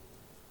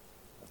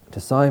to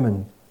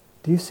Simon,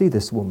 do you see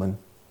this woman?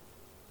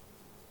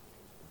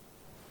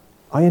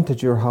 I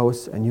entered your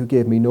house and you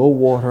gave me no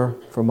water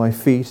for my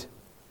feet,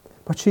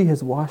 but she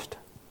has washed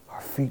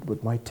her feet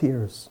with my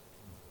tears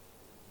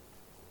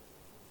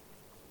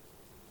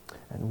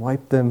and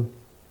wiped them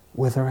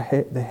with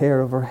the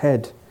hair of her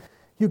head.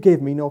 You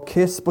gave me no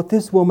kiss, but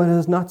this woman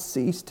has not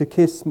ceased to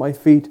kiss my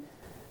feet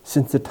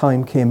since the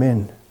time I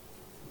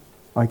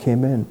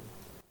came in.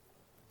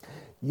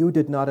 You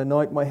did not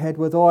anoint my head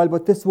with oil,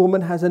 but this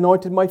woman has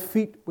anointed my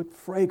feet with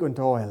fragrant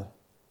oil.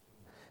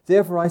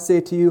 Therefore I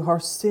say to you, her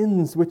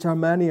sins, which are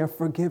many, are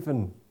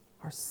forgiven.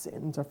 Her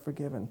sins are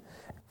forgiven.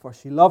 For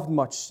she loved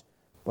much,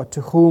 but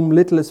to whom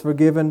little is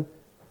forgiven,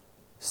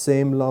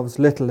 same loves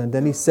little. And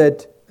then he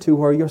said to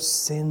her, your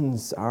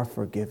sins are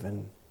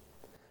forgiven.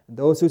 And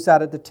those who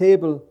sat at the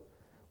table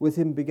with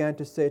him began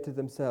to say to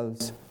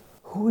themselves,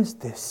 who is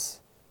this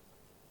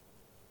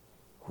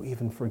who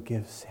even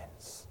forgives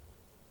sins?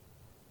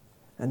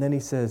 And then he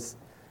says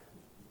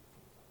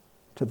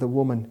to the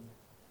woman,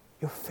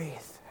 your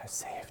faith has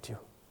saved you.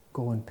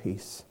 Go in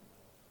peace.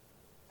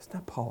 Isn't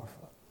that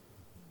powerful?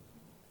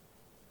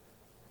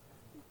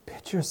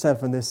 Picture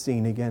yourself in this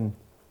scene again,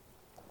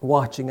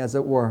 watching as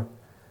it were.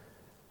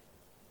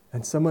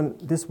 And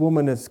this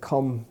woman has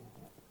come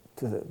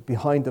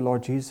behind the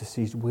Lord Jesus.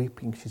 She's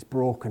weeping, she's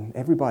broken.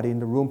 Everybody in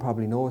the room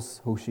probably knows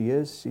who she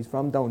is. She's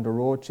from down the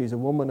road. She's a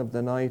woman of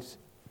the night.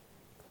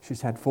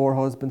 She's had 4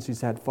 husbands.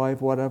 She's had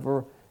 5,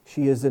 whatever.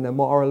 She is an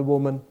immoral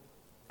woman.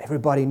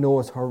 Everybody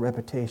knows her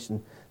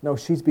reputation. Now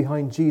she's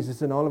behind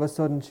Jesus and all of a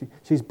sudden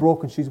she's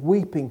broken. She's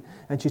weeping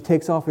and she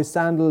takes off his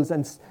sandals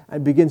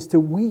and begins to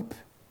weep.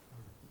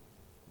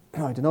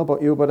 Now, I don't know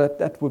about you, but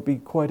that would be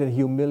quite a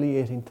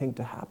humiliating thing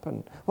to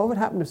happen. What would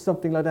happen if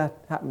something like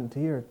that happened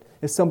here?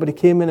 If somebody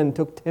came in and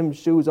took Tim's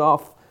shoes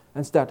off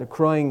and started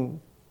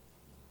crying,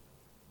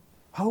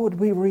 how would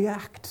we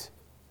react?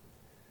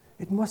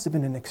 It must have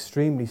been an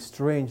extremely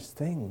strange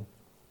thing.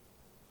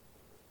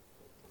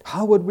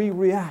 How would we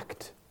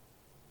react?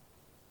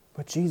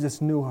 But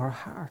Jesus knew her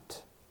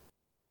heart.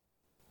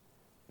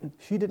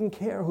 She didn't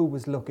care who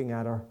was looking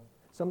at her.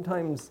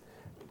 Sometimes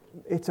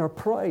it's our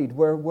pride.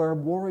 We're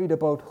worried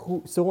about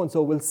who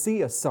so-and-so will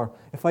see us, or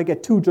if I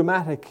get too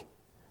dramatic,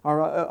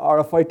 or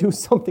if I do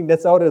something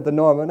that's out of the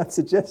norm. I'm not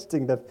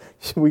suggesting that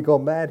we go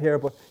mad here,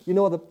 but you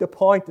know the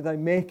point that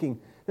I'm making.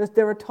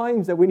 There are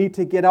times that we need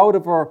to get out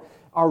of our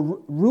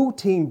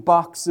routine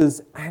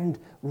boxes and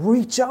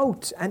reach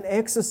out and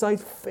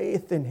exercise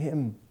faith in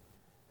Him.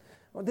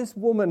 Well, this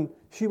woman,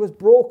 she was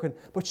broken,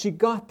 but she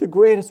got the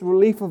greatest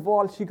relief of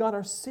all. She got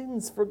her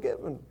sins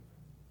forgiven.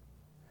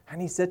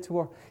 And he said to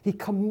her, he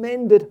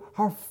commended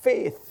her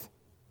faith.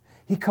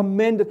 He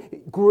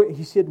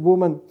said,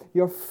 woman,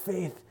 your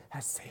faith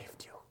has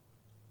saved you.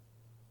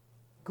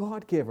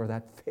 God gave her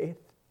that faith.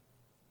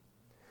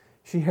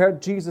 She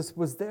heard Jesus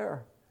was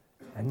there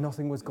and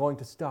nothing was going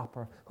to stop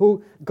her.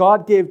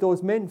 God gave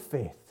those men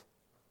faith.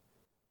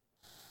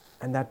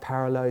 And that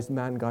paralyzed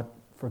man got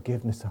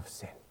forgiveness of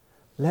sin.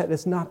 Let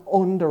us not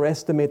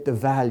underestimate the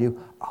value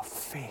of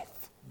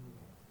faith.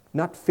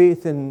 Not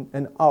faith in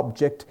an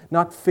object,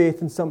 not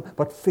faith in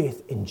but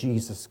faith in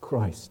Jesus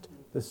Christ,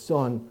 the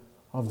Son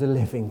of the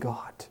living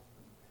God.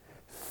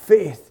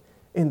 Faith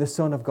in the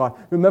Son of God.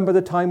 Remember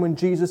the time when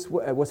Jesus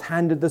was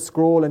handed the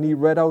scroll and he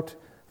read out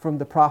from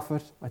the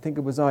prophet, I think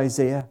it was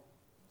Isaiah,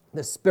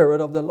 the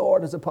Spirit of the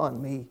Lord is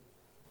upon me,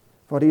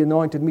 for he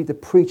anointed me to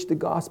preach the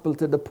gospel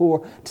to the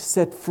poor, to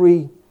set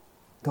free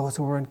those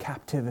who are in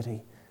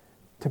captivity,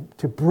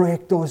 to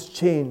break those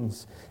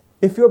chains.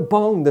 If you're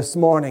bound this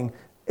morning,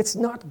 it's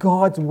not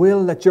God's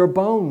will that you're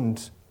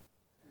bound.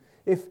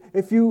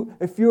 If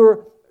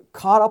you're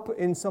caught up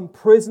in some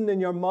prison in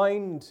your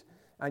mind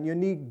and you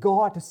need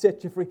God to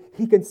set you free,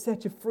 He can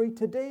set you free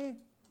today.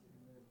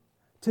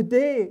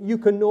 Today you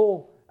can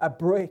know a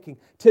breaking.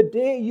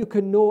 Today you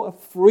can know a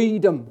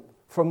freedom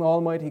from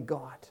Almighty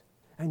God.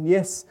 And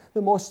yes,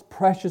 the most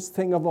precious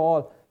thing of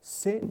all,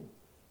 sin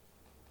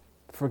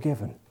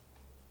forgiven,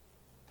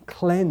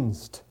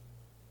 cleansed,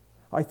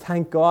 I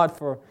thank God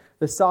for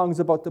the songs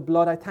about the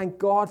blood. I thank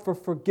God for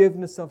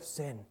forgiveness of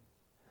sin.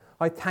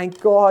 I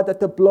thank God that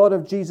the blood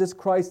of Jesus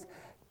Christ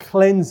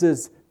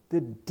cleanses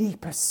the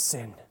deepest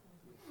sin.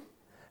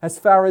 As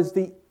far as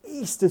the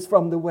east is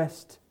from the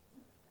west,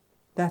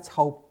 that's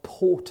how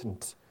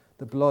potent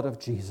the blood of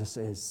Jesus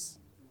is.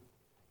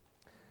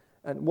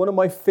 And one of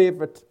my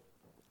favorite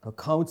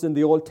accounts in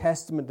the Old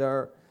Testament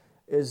there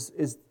is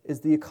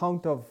the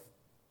account of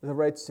the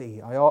Red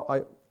Sea.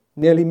 I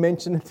nearly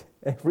mention it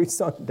every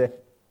Sunday,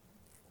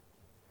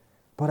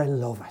 but I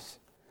love it.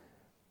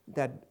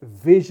 That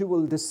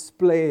visual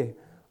display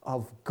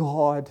of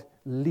God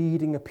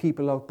leading a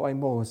people out by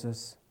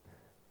Moses,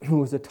 who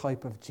was a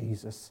type of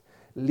Jesus,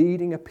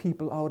 leading a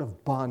people out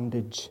of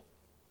bondage,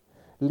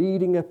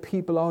 leading a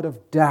people out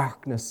of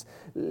darkness,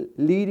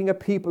 leading a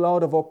people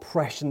out of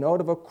oppression, out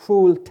of a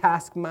cruel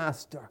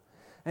taskmaster.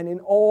 And in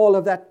all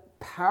of that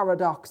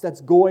paradox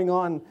that's going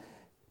on,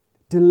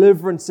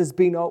 deliverance is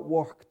being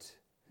outworked.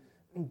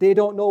 They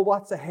don't know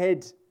what's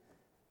ahead.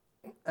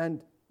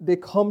 And they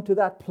come to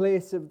that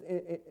place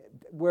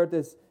where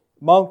there's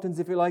mountains,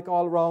 if you like,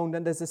 all around,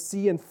 and there's a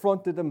sea in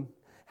front of them.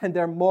 And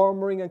they're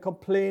murmuring and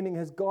complaining.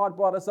 Has God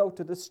brought us out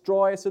to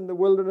destroy us in the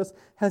wilderness?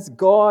 Has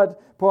God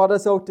brought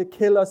us out to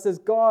kill us? Has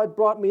God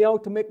brought me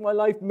out to make my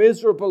life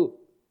miserable?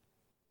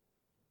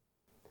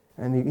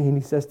 And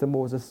he says to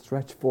Moses,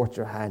 stretch forth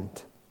your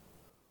hand.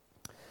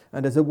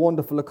 And there's a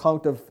wonderful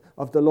account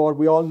of the Lord.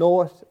 We all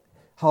know it,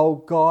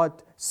 how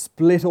God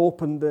split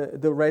open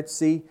the Red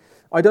Sea.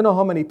 I don't know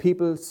how many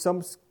people,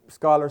 some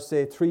scholars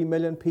say 3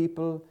 million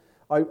people.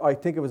 I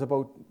think it was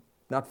about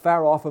not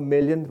far off 1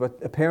 million, but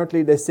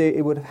apparently they say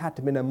it would have had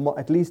to have been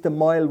at least a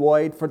mile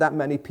wide for that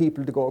many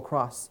people to go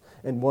across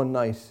in one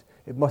night.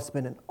 It must have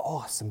been an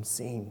awesome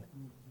scene.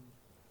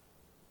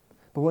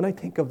 But when I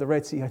think of the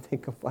Red Sea, I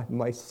think of what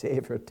my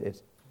Savior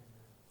did.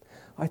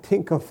 I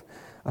think of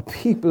a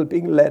people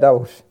being led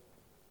out,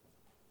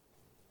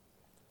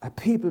 a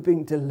people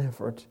being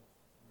delivered.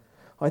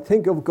 I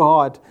think of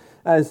God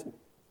as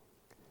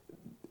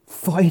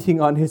fighting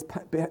on his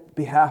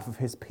behalf of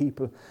his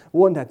people,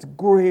 one that's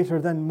greater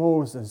than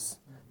Moses,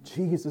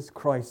 Jesus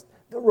Christ,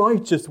 the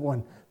righteous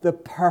one, the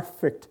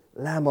perfect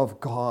Lamb of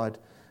God,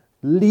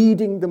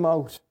 leading them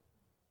out.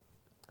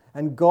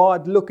 And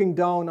God looking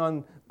down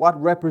on what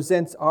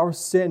represents our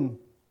sin,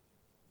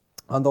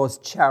 on those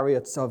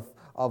chariots of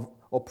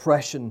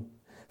oppression,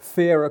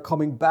 Pharaoh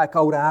coming back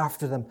out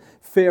after them,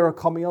 Pharaoh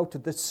coming out to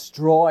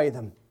destroy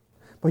them.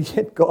 But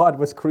yet God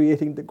was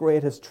creating the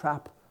greatest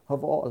trap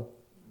of all.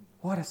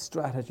 What a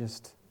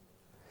strategist.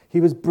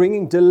 He was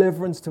bringing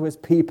deliverance to his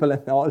people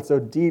and also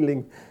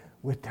dealing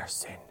with their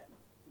sin.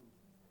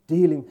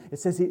 It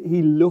says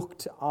he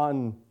looked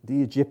on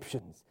the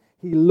Egyptians.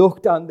 He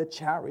looked on the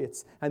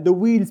chariots and the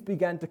wheels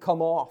began to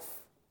come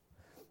off.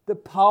 The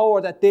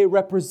power that they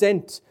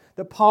represent,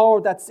 the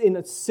power that's in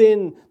its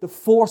sin, the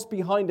force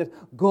behind it,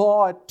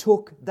 God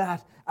took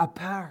that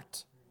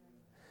apart.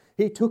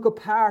 He took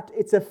apart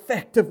its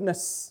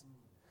effectiveness.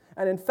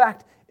 And in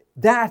fact,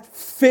 that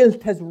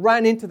filth has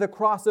ran into the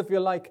cross, if you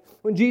like.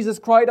 When Jesus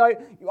cried,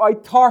 I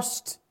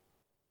thirst.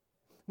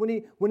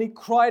 When he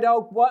cried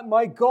out, "What,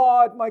 my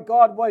God,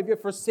 why have you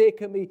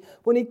forsaken me?"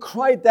 When he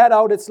cried that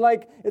out, it's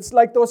like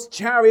those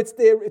chariots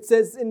there. It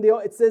says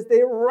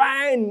they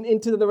ran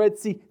into the Red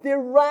Sea. They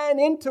ran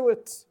into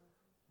it.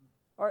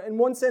 Or in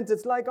one sense,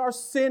 it's like our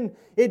sin.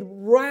 It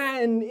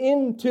ran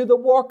into the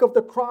work of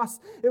the cross.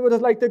 It was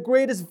like the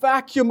greatest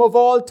vacuum of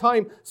all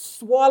time,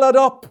 swallowed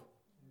up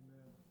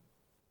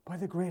by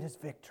the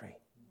greatest victory.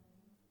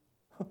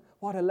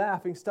 What a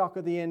laughing stock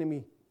of the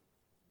enemy.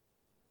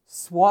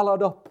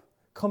 Swallowed up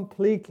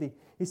completely.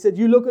 He said,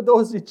 you look at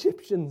those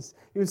Egyptians.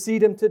 You see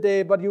them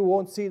today, but you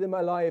won't see them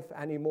alive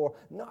anymore.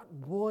 Not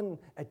one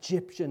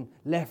Egyptian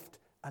left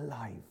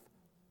alive.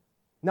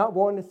 Not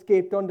one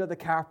escaped under the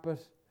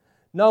carpet.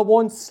 Not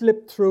one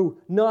slipped through.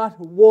 Not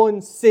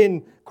one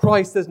sin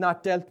Christ has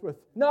not dealt with.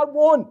 Not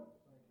one.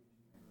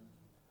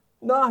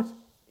 Not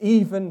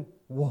even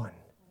one.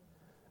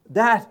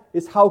 That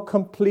is how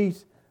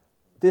complete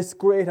this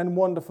great and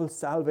wonderful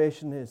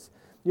salvation is.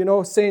 You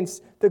know,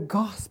 saints, the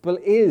gospel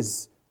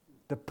is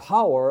the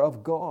power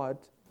of God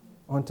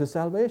unto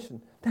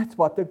salvation. That's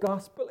what the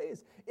gospel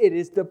is. It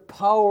is the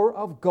power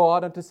of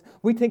God unto.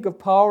 We think of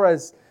power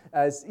as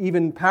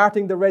even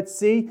parting the Red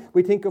Sea.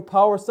 We think of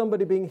power,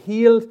 somebody being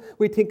healed.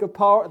 We think of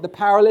power, the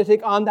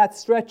paralytic on that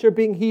stretcher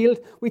being healed.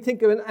 We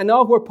think of an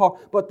outward power.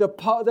 But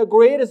the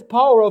greatest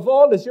power of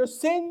all is your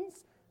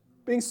sins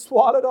being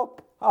swallowed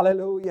up.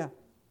 Hallelujah.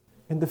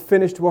 In the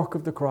finished work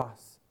of the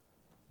cross.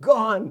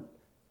 Gone.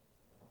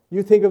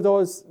 You think of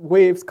those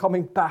waves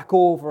coming back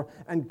over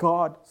and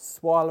God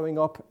swallowing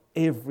up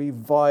every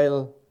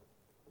vile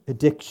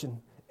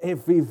addiction,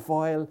 every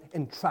vile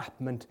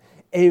entrapment,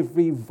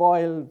 every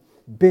vile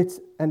bit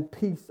and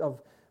piece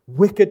of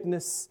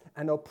wickedness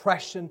and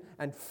oppression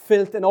and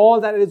filth and all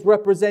that is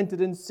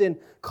represented in sin,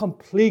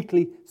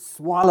 completely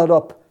swallowed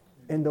up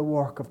in the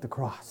work of the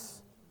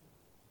cross.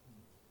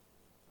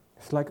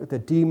 It's like the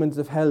demons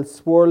of hell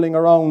swirling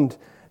around.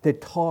 They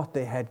thought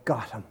they had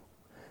got him.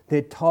 They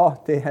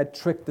thought they had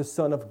tricked the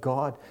Son of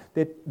God.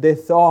 They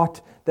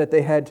thought that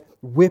they had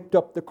whipped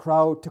up the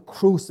crowd to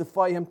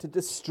crucify him, to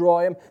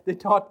destroy him. They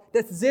thought,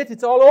 that's it,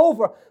 it's all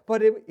over.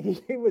 But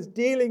he was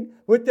dealing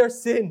with their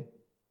sin.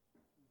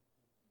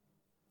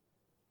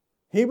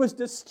 He was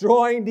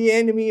destroying the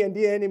enemy, and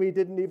the enemy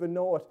didn't even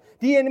know it.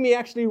 The enemy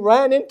actually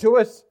ran into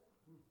it.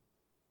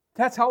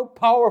 That's how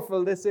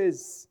powerful this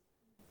is.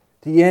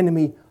 The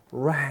enemy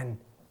ran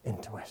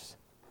into it.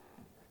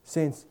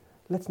 Saints,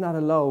 let's not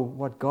allow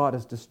what God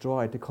has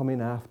destroyed to come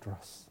in after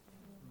us.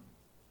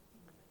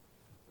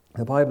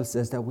 The Bible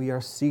says that we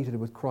are seated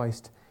with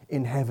Christ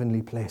in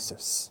heavenly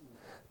places.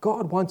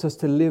 God wants us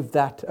to live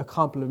that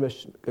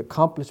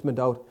accomplishment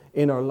out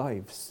in our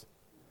lives.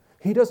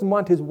 He doesn't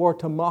want His word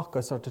to mock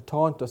us or to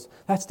taunt us.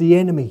 That's the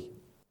enemy.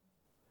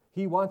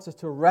 He wants us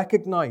to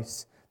reckon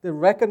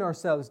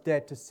ourselves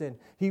dead to sin.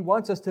 He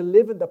wants us to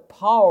live in the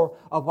power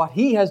of what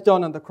He has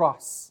done on the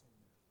cross.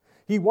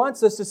 He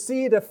wants us to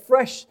see it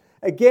afresh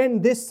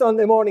again this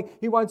Sunday morning.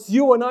 He wants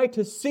you and I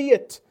to see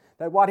it,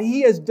 that what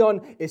He has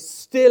done is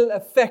still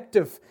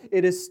effective.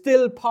 It is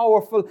still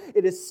powerful.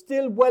 It is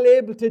still well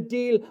able to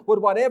deal with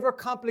whatever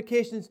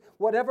complications,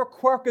 whatever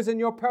quirk is in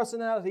your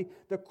personality.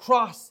 The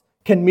cross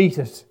can meet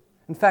it.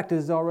 In fact, it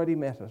has already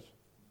met it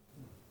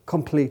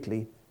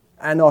completely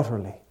and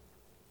utterly.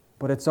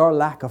 But it's our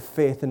lack of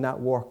faith in that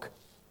work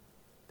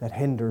that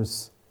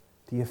hinders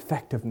the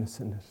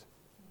effectiveness in it.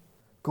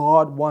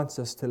 God wants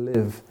us to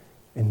live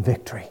in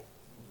victory.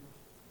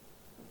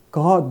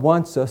 God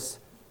wants us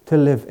to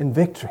live in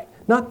victory.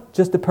 Not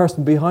just the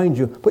person behind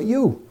you, but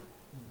you.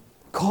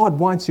 God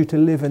wants you to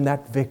live in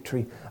that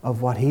victory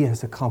of what He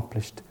has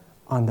accomplished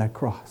on that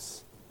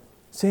cross.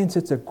 Saints,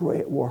 it's a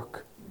great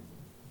work.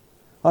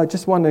 I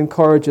just want to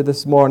encourage you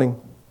this morning,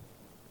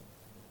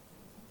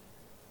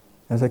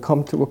 as I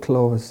come to a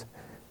close,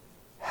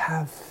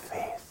 have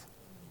faith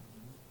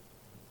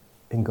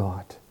in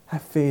God.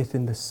 Have faith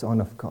in the Son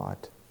of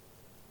God.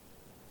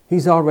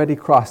 He's already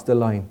crossed the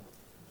line.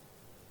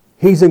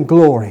 He's in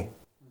glory.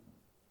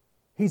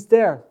 He's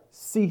there,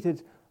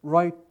 seated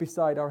right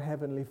beside our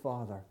Heavenly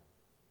Father.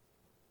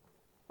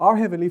 Our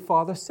Heavenly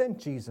Father sent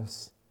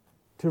Jesus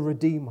to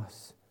redeem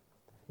us.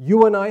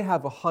 You and I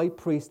have a high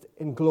priest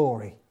in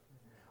glory.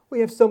 We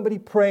have somebody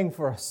praying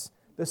for us,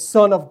 the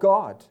Son of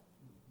God.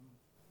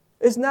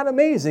 Isn't that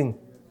amazing?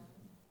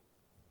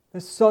 The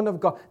Son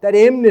of God. That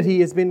enmity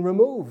has been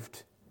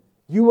removed.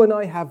 You and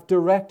I have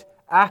direct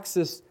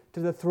access to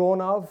the throne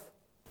of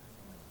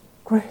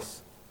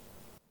grace.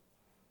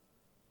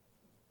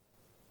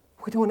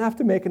 We don't have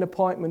to make an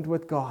appointment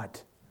with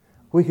God.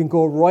 We can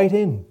go right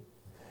in.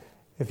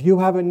 If you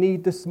have a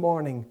need this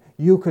morning,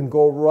 you can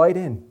go right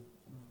in.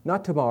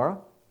 Not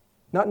tomorrow,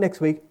 not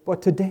next week,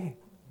 but today.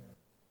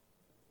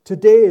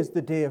 Today is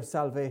the day of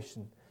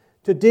salvation.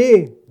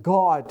 Today,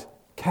 God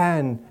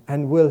can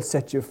and will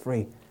set you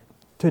free.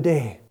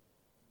 Today.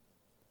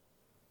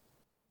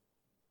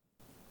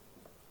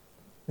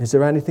 Is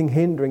there anything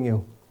hindering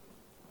you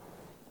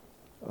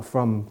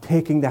from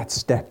taking that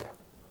step?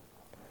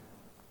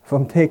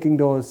 From taking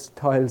those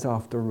tiles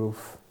off the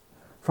roof?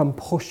 From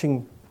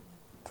pushing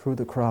through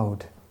the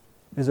crowd?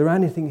 Is there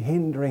anything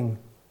hindering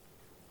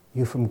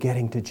you from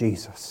getting to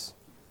Jesus?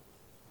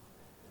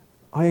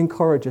 I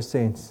encourage you,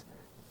 saints,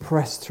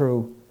 press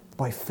through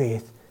by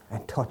faith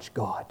and touch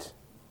God.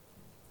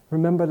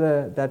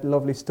 Remember that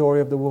lovely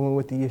story of the woman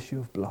with the issue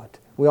of blood?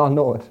 We all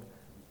know it.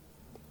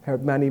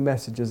 Heard many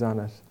messages on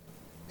it.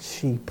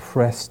 She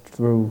pressed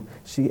through.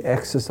 She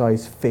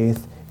exercised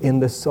faith in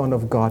the Son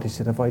of God. He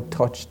said, if I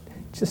touched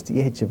just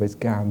the edge of His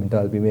garment,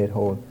 I'll be made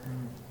whole.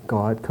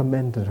 God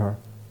commended her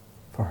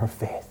for her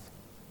faith.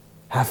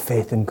 Have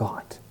faith in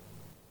God.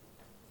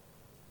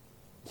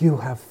 You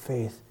have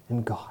faith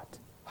in God.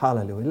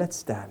 Hallelujah. Let's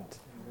stand.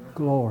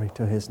 Glory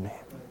to His name.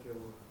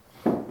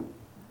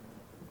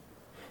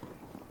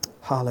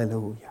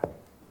 Hallelujah.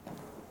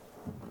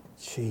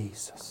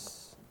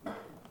 Jesus.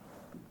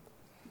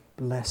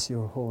 Bless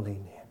your holy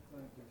name.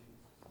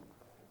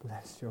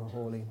 Bless your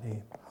holy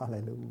name.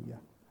 Hallelujah.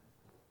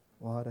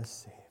 What a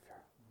Savior.